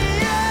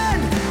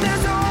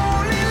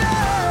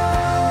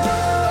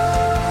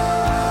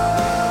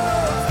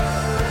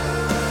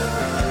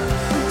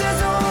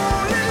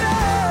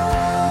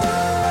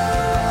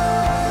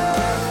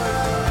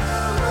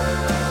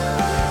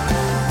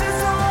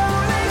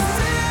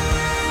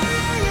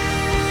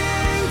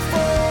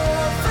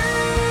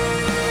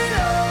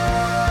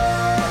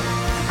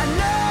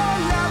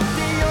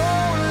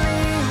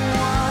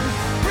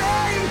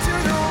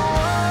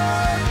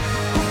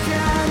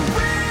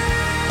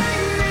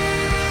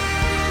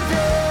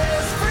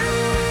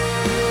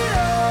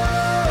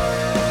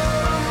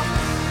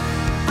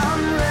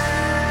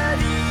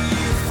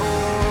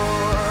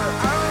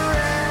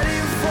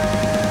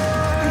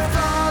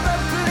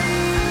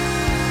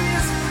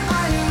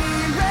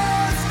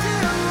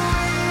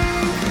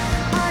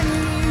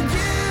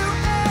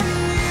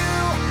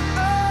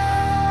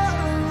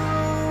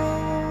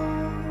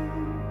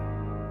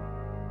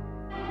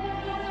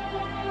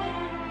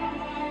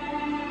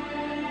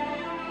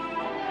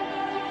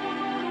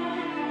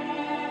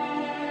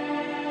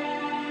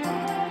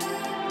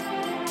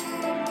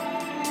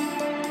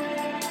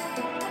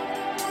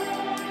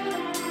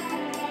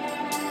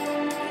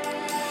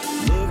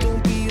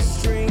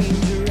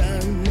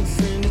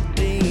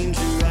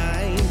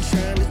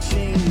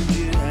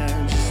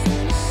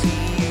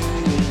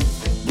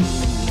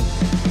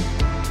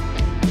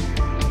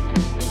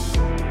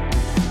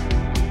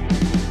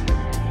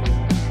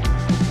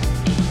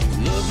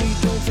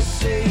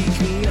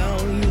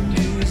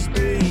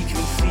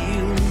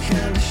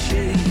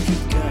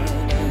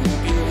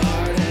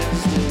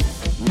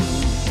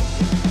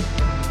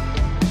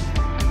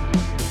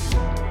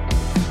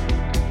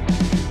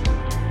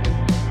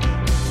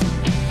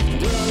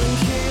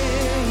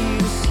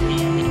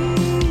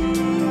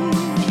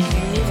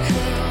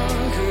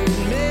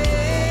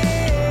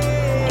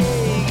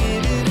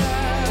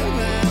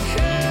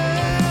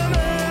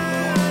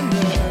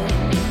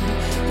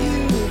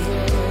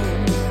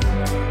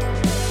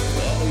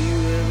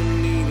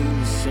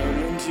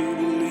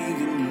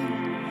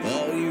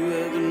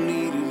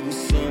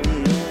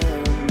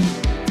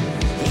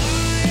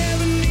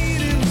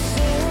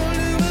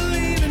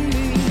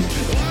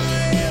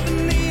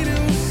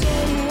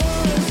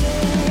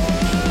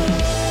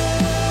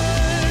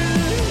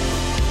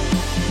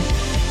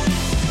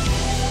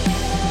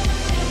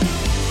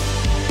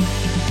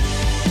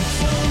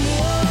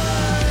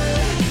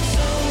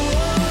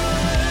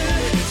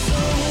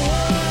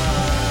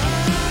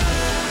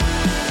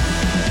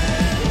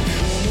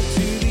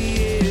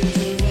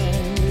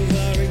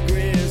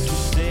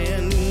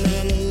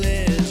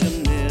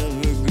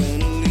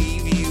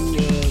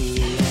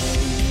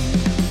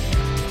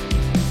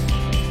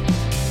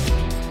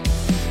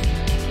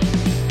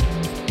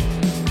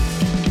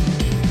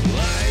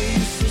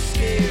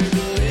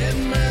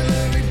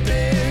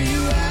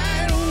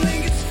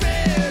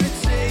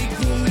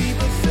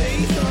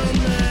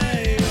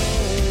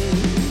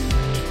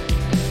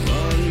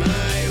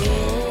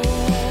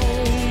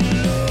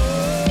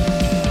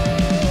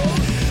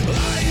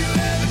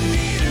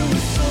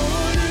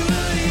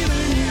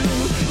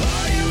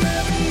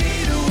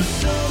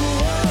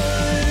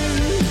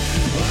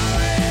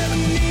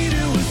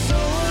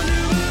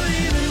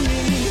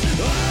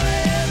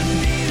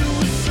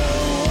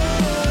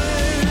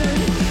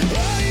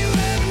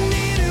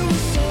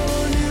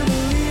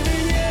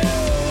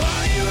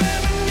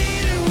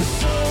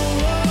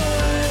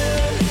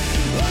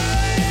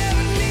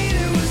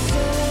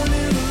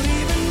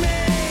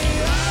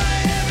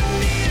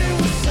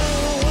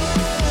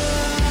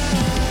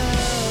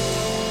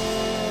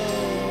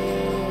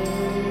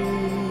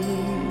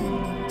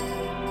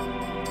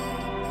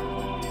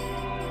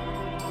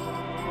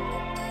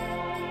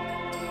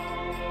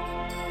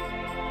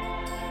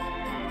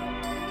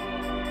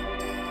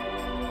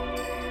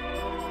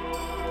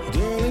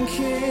Darling,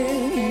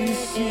 can you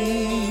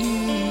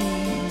see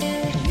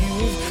you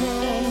have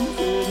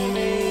conquered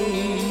me?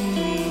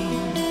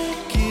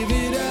 Give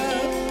it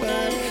up,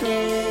 I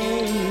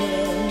come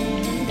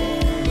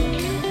undone.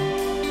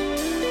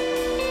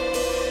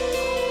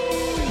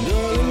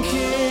 Darling,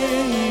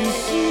 can you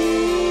see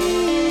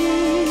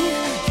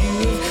you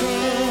have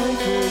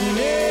conquered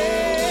me?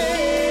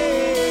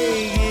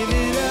 Give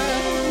it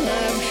up,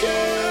 I've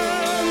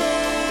come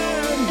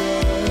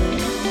undone.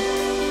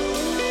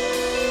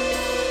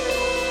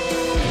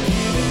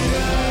 Give it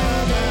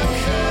up, I've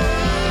come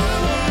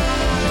undone.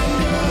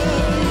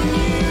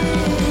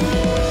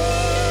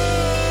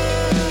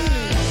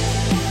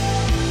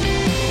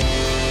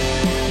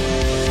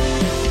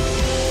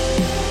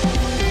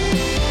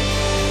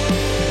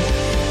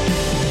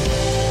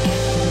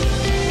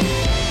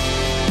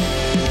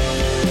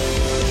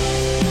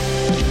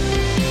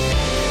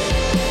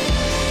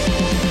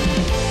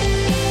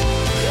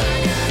 I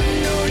gotta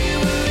know you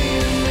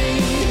believe in me.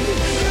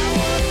 I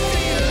wanna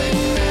feel it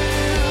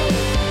now.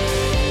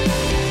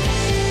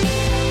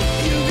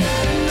 You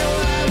gotta know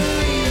I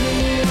believe in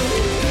you.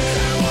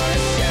 I wanna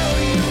show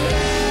you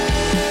how.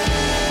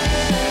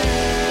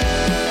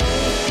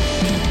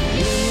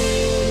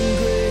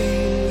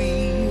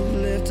 We've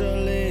left our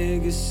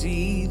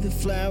legacy. The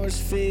flowers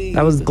fade.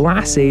 That was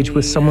Glass Age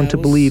with Someone to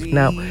Believe.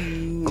 Now,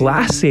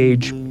 Glass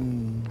Age,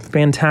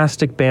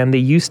 fantastic band. They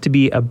used to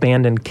be a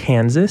band in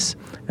Kansas,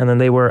 and then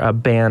they were a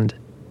band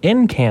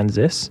in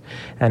Kansas,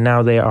 and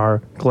now they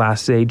are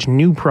Glass Age,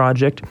 new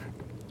project.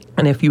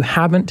 And if you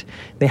haven't,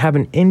 they have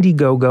an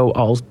Indiegogo.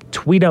 I'll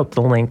tweet out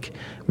the link,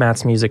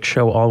 Matt's Music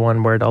Show, all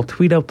one word. I'll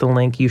tweet out the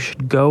link. You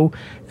should go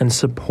and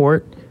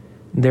support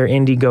their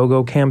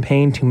Indiegogo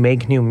campaign to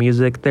make new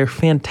music. They're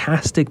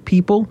fantastic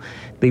people.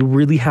 They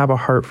really have a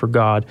heart for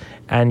God,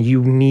 and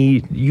you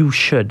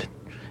should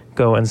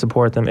go and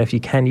support them if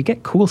you can. You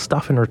get cool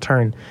stuff in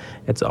return.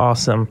 It's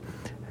awesome.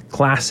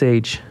 Glass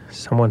Age,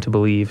 Someone to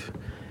Believe.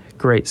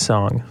 Great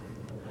song.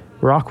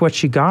 Rock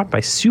What You Got by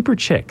Super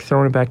Chick.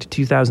 Throwing it back to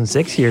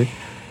 2006 here.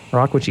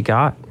 Rock What You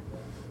Got.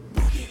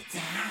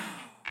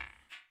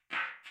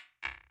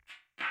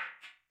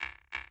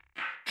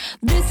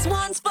 This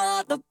one's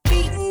for the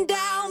beaten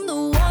down, the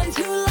ones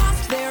who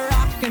lost their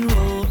rock and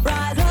roll.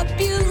 Rise up,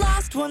 you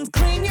lost ones,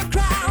 claim your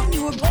crown.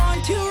 You were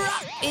born to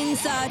rock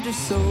inside your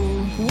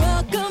soul.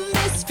 Welcome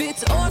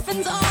misfits,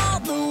 orphans, all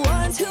the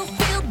ones who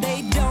feel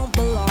they don't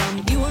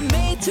belong. You were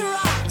made to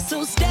rock,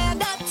 so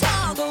stand up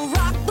tall. Go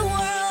rock the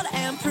world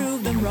and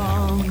prove them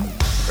wrong.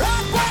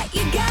 Rock what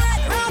you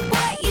got, rock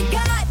what you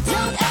got.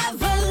 Don't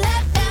ever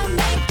let them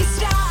make you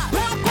stop.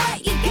 Rock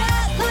what you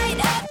got, light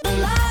up the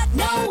lot.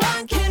 No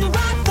one can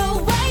rock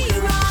the way you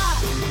rock.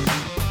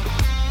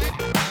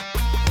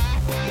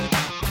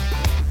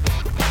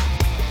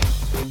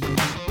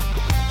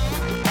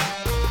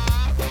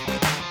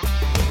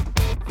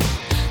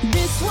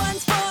 This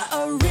one's for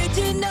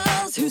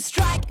originals who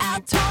strike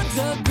out towards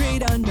the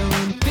great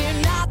unknown. Fear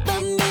not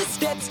the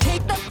missteps,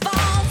 take the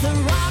falls. The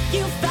rock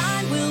you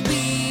find will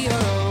be your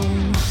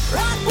own.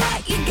 Rock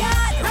what you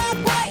got, rock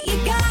what you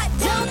got.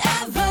 Don't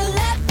ever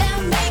let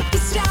them make you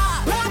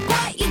stop. Rock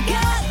what you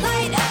got,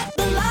 light up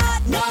the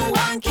lot. No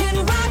one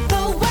can rock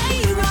the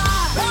way you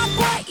rock. Rock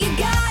what you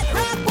got,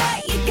 rock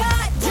what you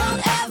got.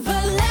 Don't ever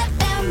let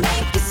them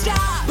make you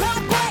stop.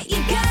 Rock what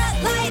you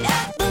got, light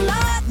up the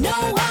lot. No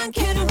one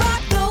can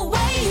rock the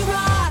way you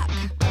rock.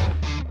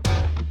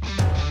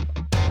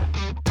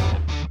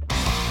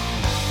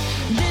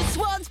 This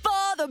one's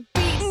for the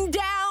beaten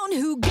down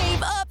who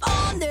gave up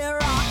on their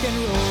rock and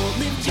roll.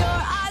 Lift your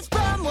eyes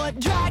from what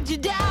dragged you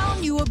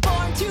down. You were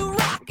born to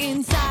rock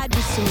inside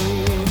your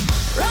soul.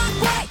 Rock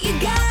what you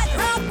got,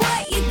 rock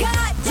what you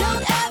got.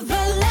 Don't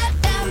ever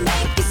let them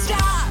make you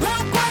stop.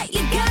 Rock what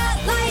you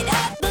got, light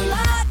up the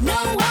lot.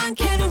 No one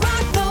can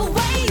rock the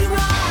way you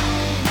rock.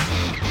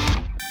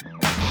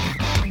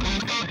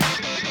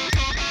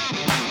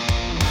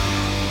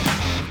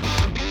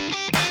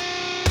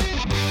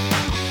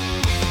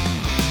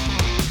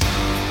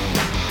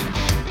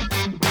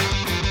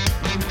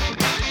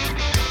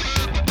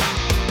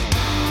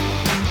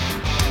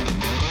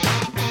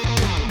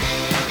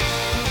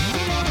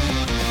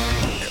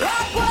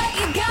 Rock what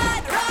you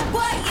got, rock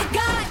what you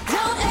got.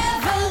 Don't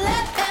ever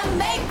let them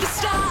make you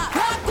stop.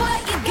 Rock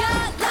what you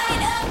got,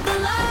 light up the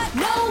lot.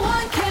 No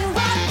one can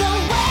rock the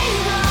way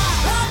you rock.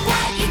 Rock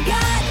what you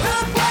got,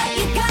 rock what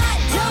you got.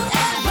 Don't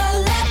ever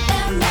let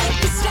them make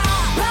you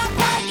stop. Rock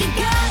what you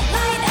got,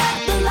 light up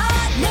the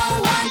lot. No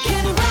one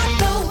can rock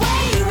the way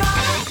you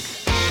rock.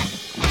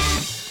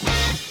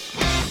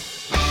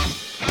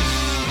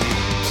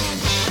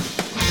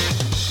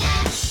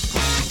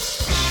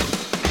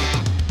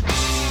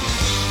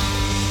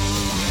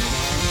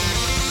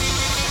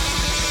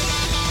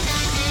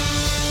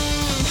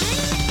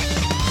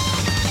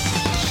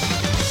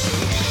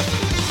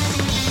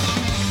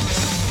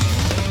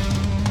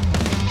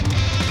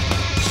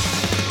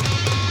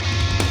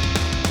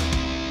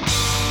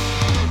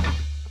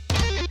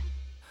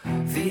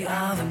 The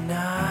other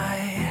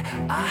night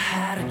I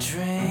had a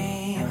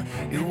dream. dream.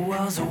 It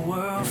was a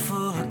world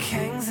full of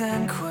kings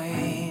and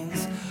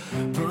queens,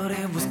 but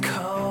it was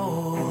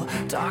cold,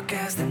 dark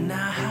as the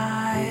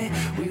night.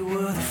 We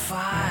were the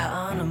fire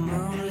on the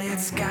moonlit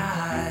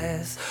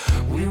skies.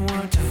 We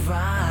weren't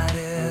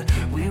divided,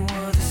 we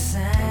were the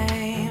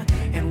same,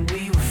 and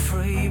we were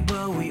free,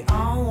 but we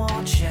all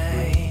wore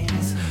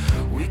chains.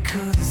 We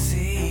couldn't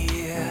see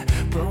it,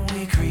 but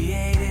we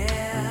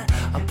created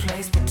a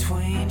place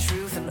between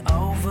truth and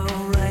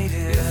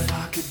overrated. If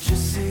I could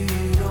just see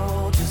it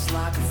all, just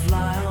like a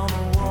fly on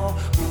the wall,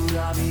 would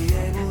I be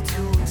able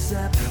to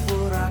accept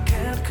what I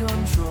can't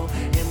control?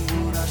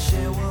 And would I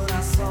share what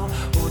I saw,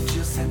 or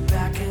just sit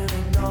back and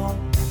ignore?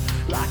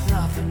 Like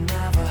nothing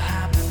ever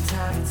happened,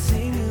 haven't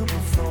seen you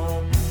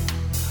before.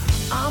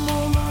 I'm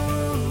on the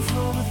run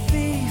from a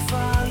thief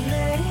I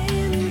let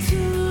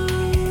into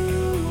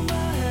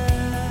my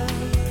head.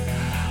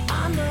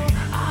 I know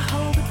I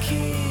hold the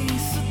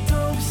keys, so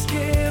don't be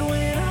scared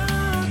when I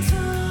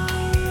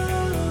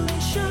turn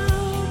and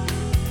shout.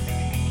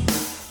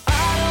 I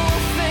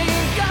don't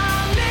think I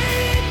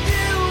need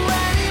you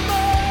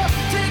anymore.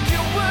 Take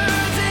your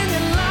words and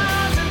your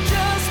lies and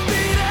just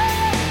beat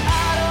it.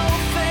 I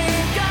don't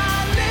think I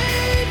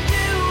need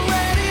you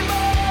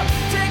anymore.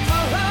 Take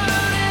the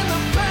hurt and the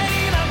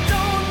pain, I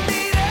don't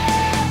need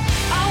it.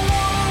 I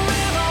wanna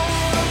live, I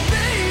wanna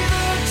be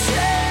the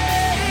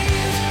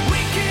change.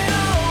 We can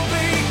all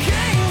be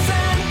kings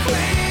and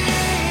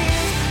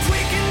queens. We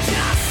can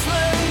just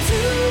learn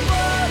to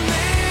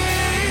believe.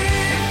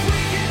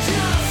 We can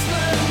just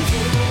learn to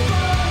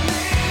believe.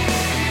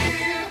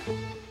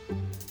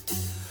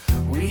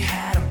 We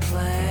had a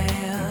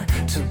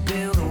plan to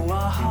build a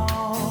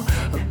wall,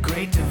 a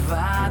great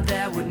divide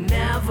that would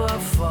never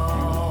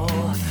fall,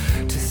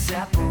 to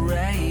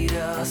separate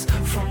us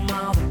from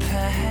all the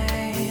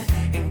pain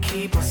and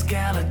keep our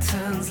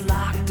skeletons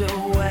locked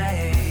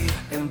away.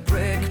 And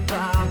brick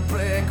by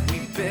brick we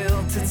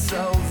built it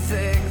so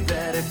thick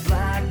that it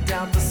blacked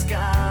out the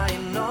sky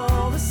and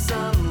all the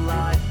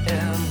sunlight.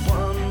 And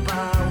one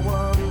by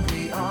one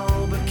we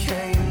all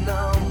became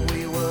numb.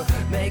 We were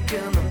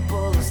making the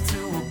bullets to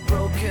a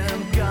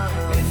broken gun.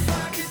 If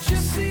I could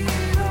just see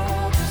it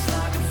all, just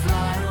like a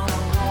fly on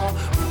a wall,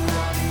 would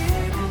I be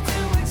able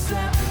to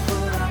accept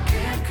what I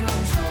can't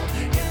control?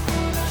 And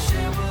would I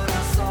share what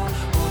I saw,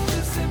 or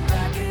just sit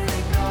back and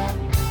ignore?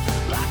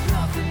 Like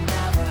nothing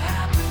ever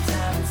happened,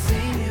 haven't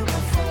seen you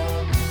before.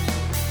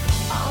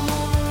 I'm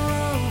on the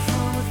run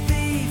from a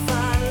thief I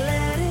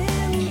let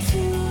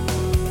into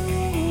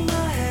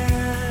my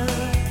head.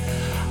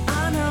 I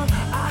know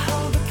I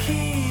hold the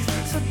keys,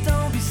 so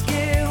don't be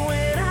scared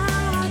when I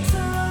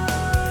turn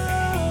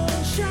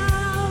and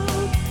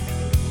shout.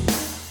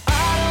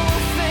 I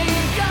don't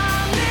think I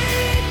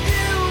need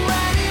you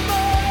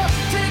anymore.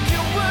 Take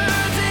your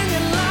words and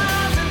your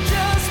lies and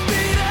just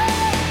beat it.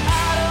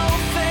 I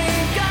don't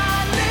think I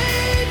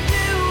need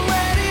you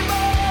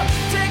anymore.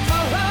 Take the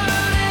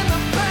hurt and the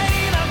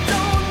pain, I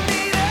don't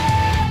need it.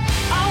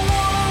 I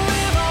wanna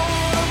live, I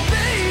wanna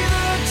be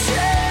the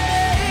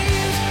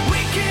change.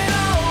 We can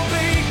all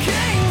be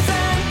kings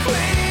and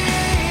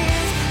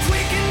queens.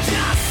 We can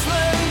just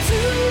learn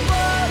to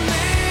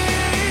believe.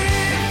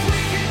 We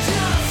can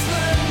just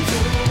learn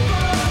to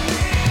believe.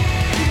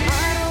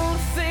 I don't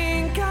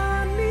think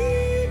I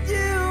need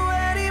you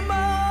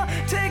anymore.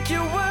 Take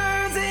your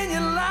words and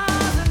your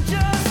lies and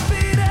just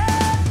beat it.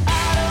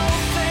 I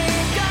don't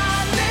think I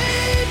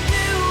need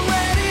you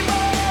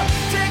anymore.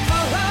 Take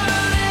the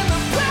hurt and the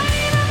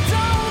pain, I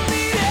don't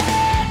need it.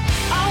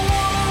 I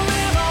wanna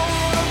live, I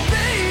wanna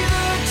be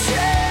the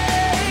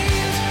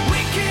change.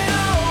 We can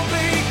all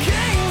be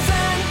kings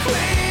and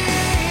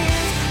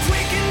queens.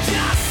 We can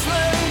just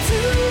learn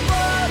to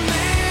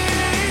believe.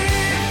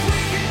 We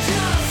can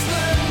just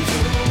learn to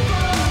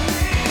believe.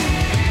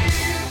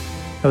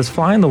 That was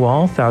Fly on the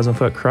Wall, 1,000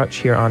 Foot Crutch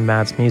here on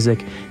Matt's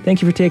Music.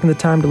 Thank you for taking the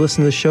time to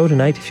listen to the show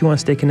tonight. If you want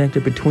to stay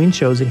connected between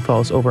shows, you can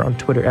follow us over on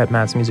Twitter at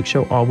Matt's Music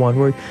Show, all one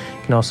word.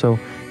 You can also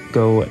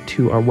go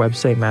to our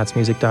website,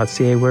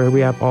 mattsmusic.ca, where we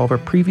have all of our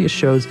previous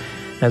shows,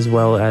 as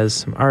well as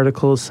some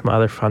articles, some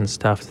other fun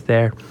stuff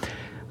there.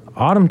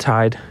 Autumn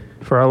Tide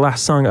for our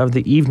last song of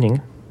the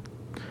evening.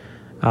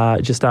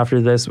 Just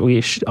after this, we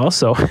should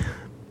also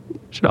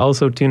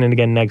tune in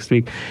again next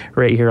week,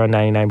 right here on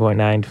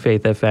 99.9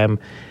 Faith FM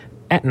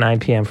at 9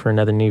 p.m. for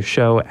another new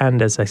show.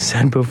 And as I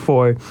said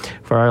before,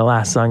 for our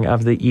last song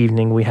of the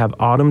evening, we have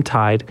Autumn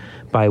Tide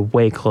by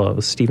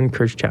Wayklow, Stephen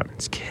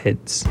Kirschchouten's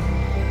Kids.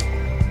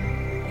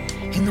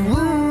 In the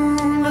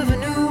womb of a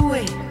new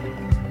way,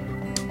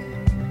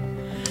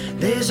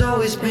 there's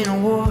always been a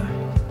war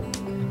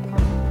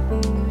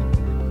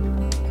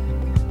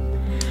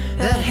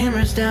that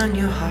hammers down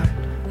your heart.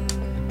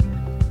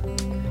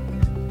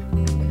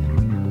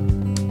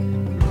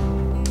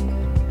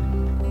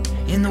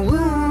 In the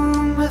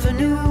womb of a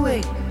new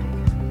way,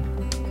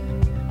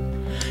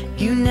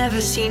 you never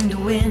seem to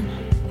win.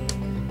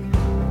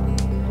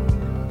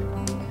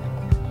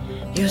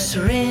 You're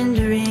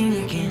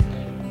surrendering again.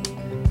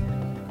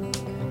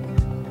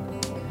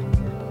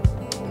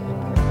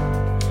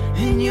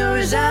 And you're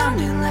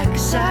resounding like a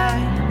sigh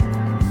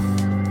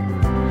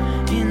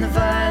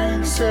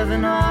violence of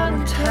an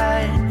autumn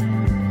tide.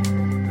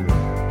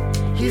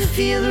 You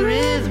feel the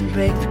rhythm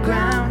break the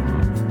ground.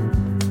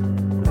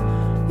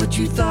 What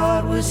you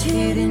thought was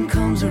hidden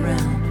comes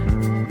around.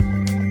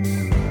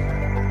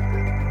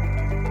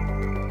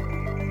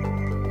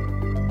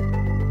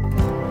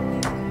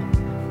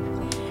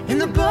 In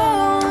the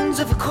bones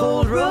of a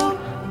cold road,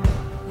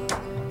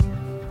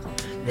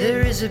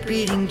 there is a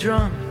beating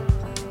drum,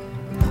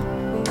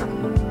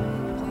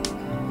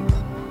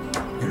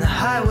 and the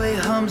highway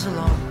hums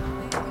along.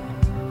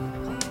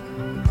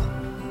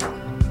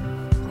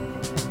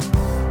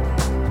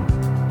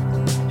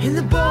 In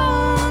the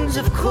bones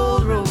of a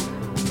cold road,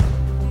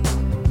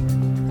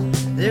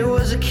 there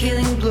was a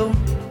killing blow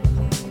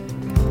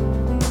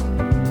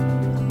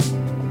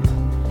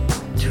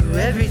to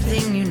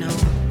everything you know.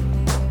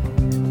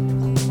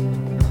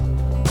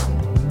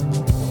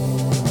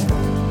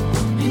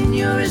 And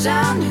you're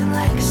resounding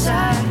like a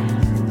sigh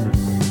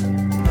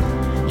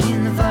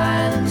in the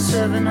violence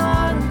of an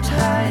autumn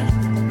tide.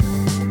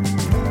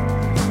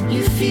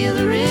 You feel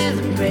the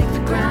rhythm break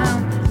the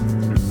ground.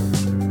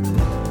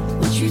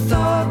 What you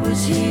thought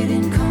was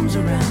hidden comes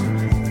around.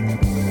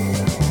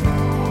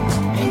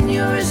 And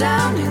you're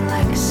resounding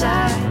like a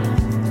sigh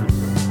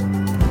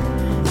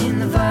in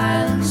the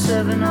violence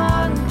of an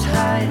autumn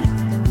tide.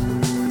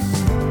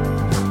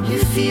 You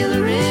feel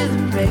the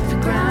rhythm break the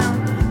ground.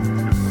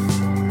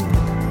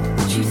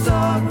 What you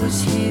thought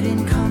was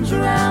hidden comes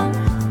around.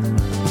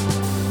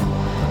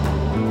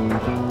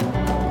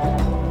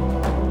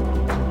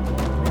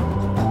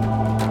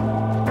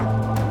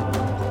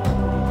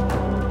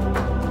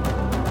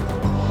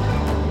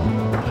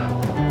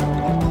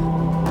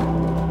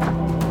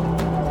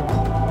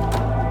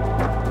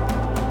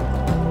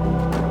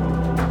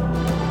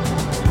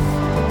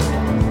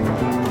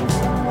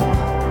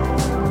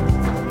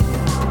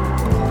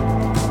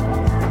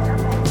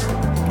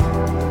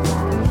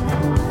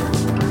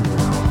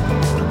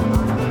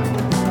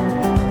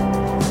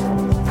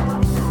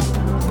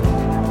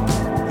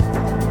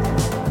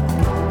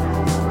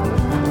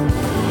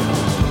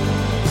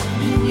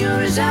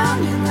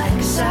 Resounding like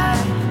a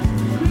sigh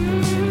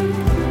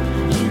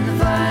in the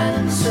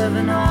violence of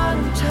an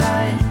autumn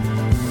tide.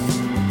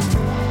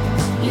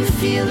 You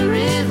feel the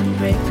rhythm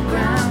break the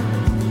ground.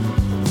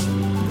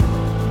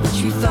 What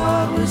you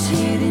thought was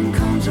hidden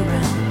comes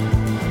around.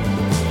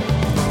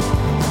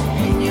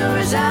 And you're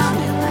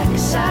resounding like a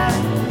sigh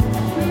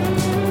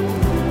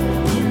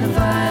in the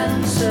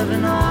violence of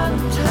an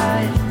autumn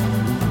tide.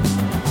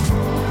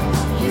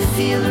 You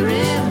feel the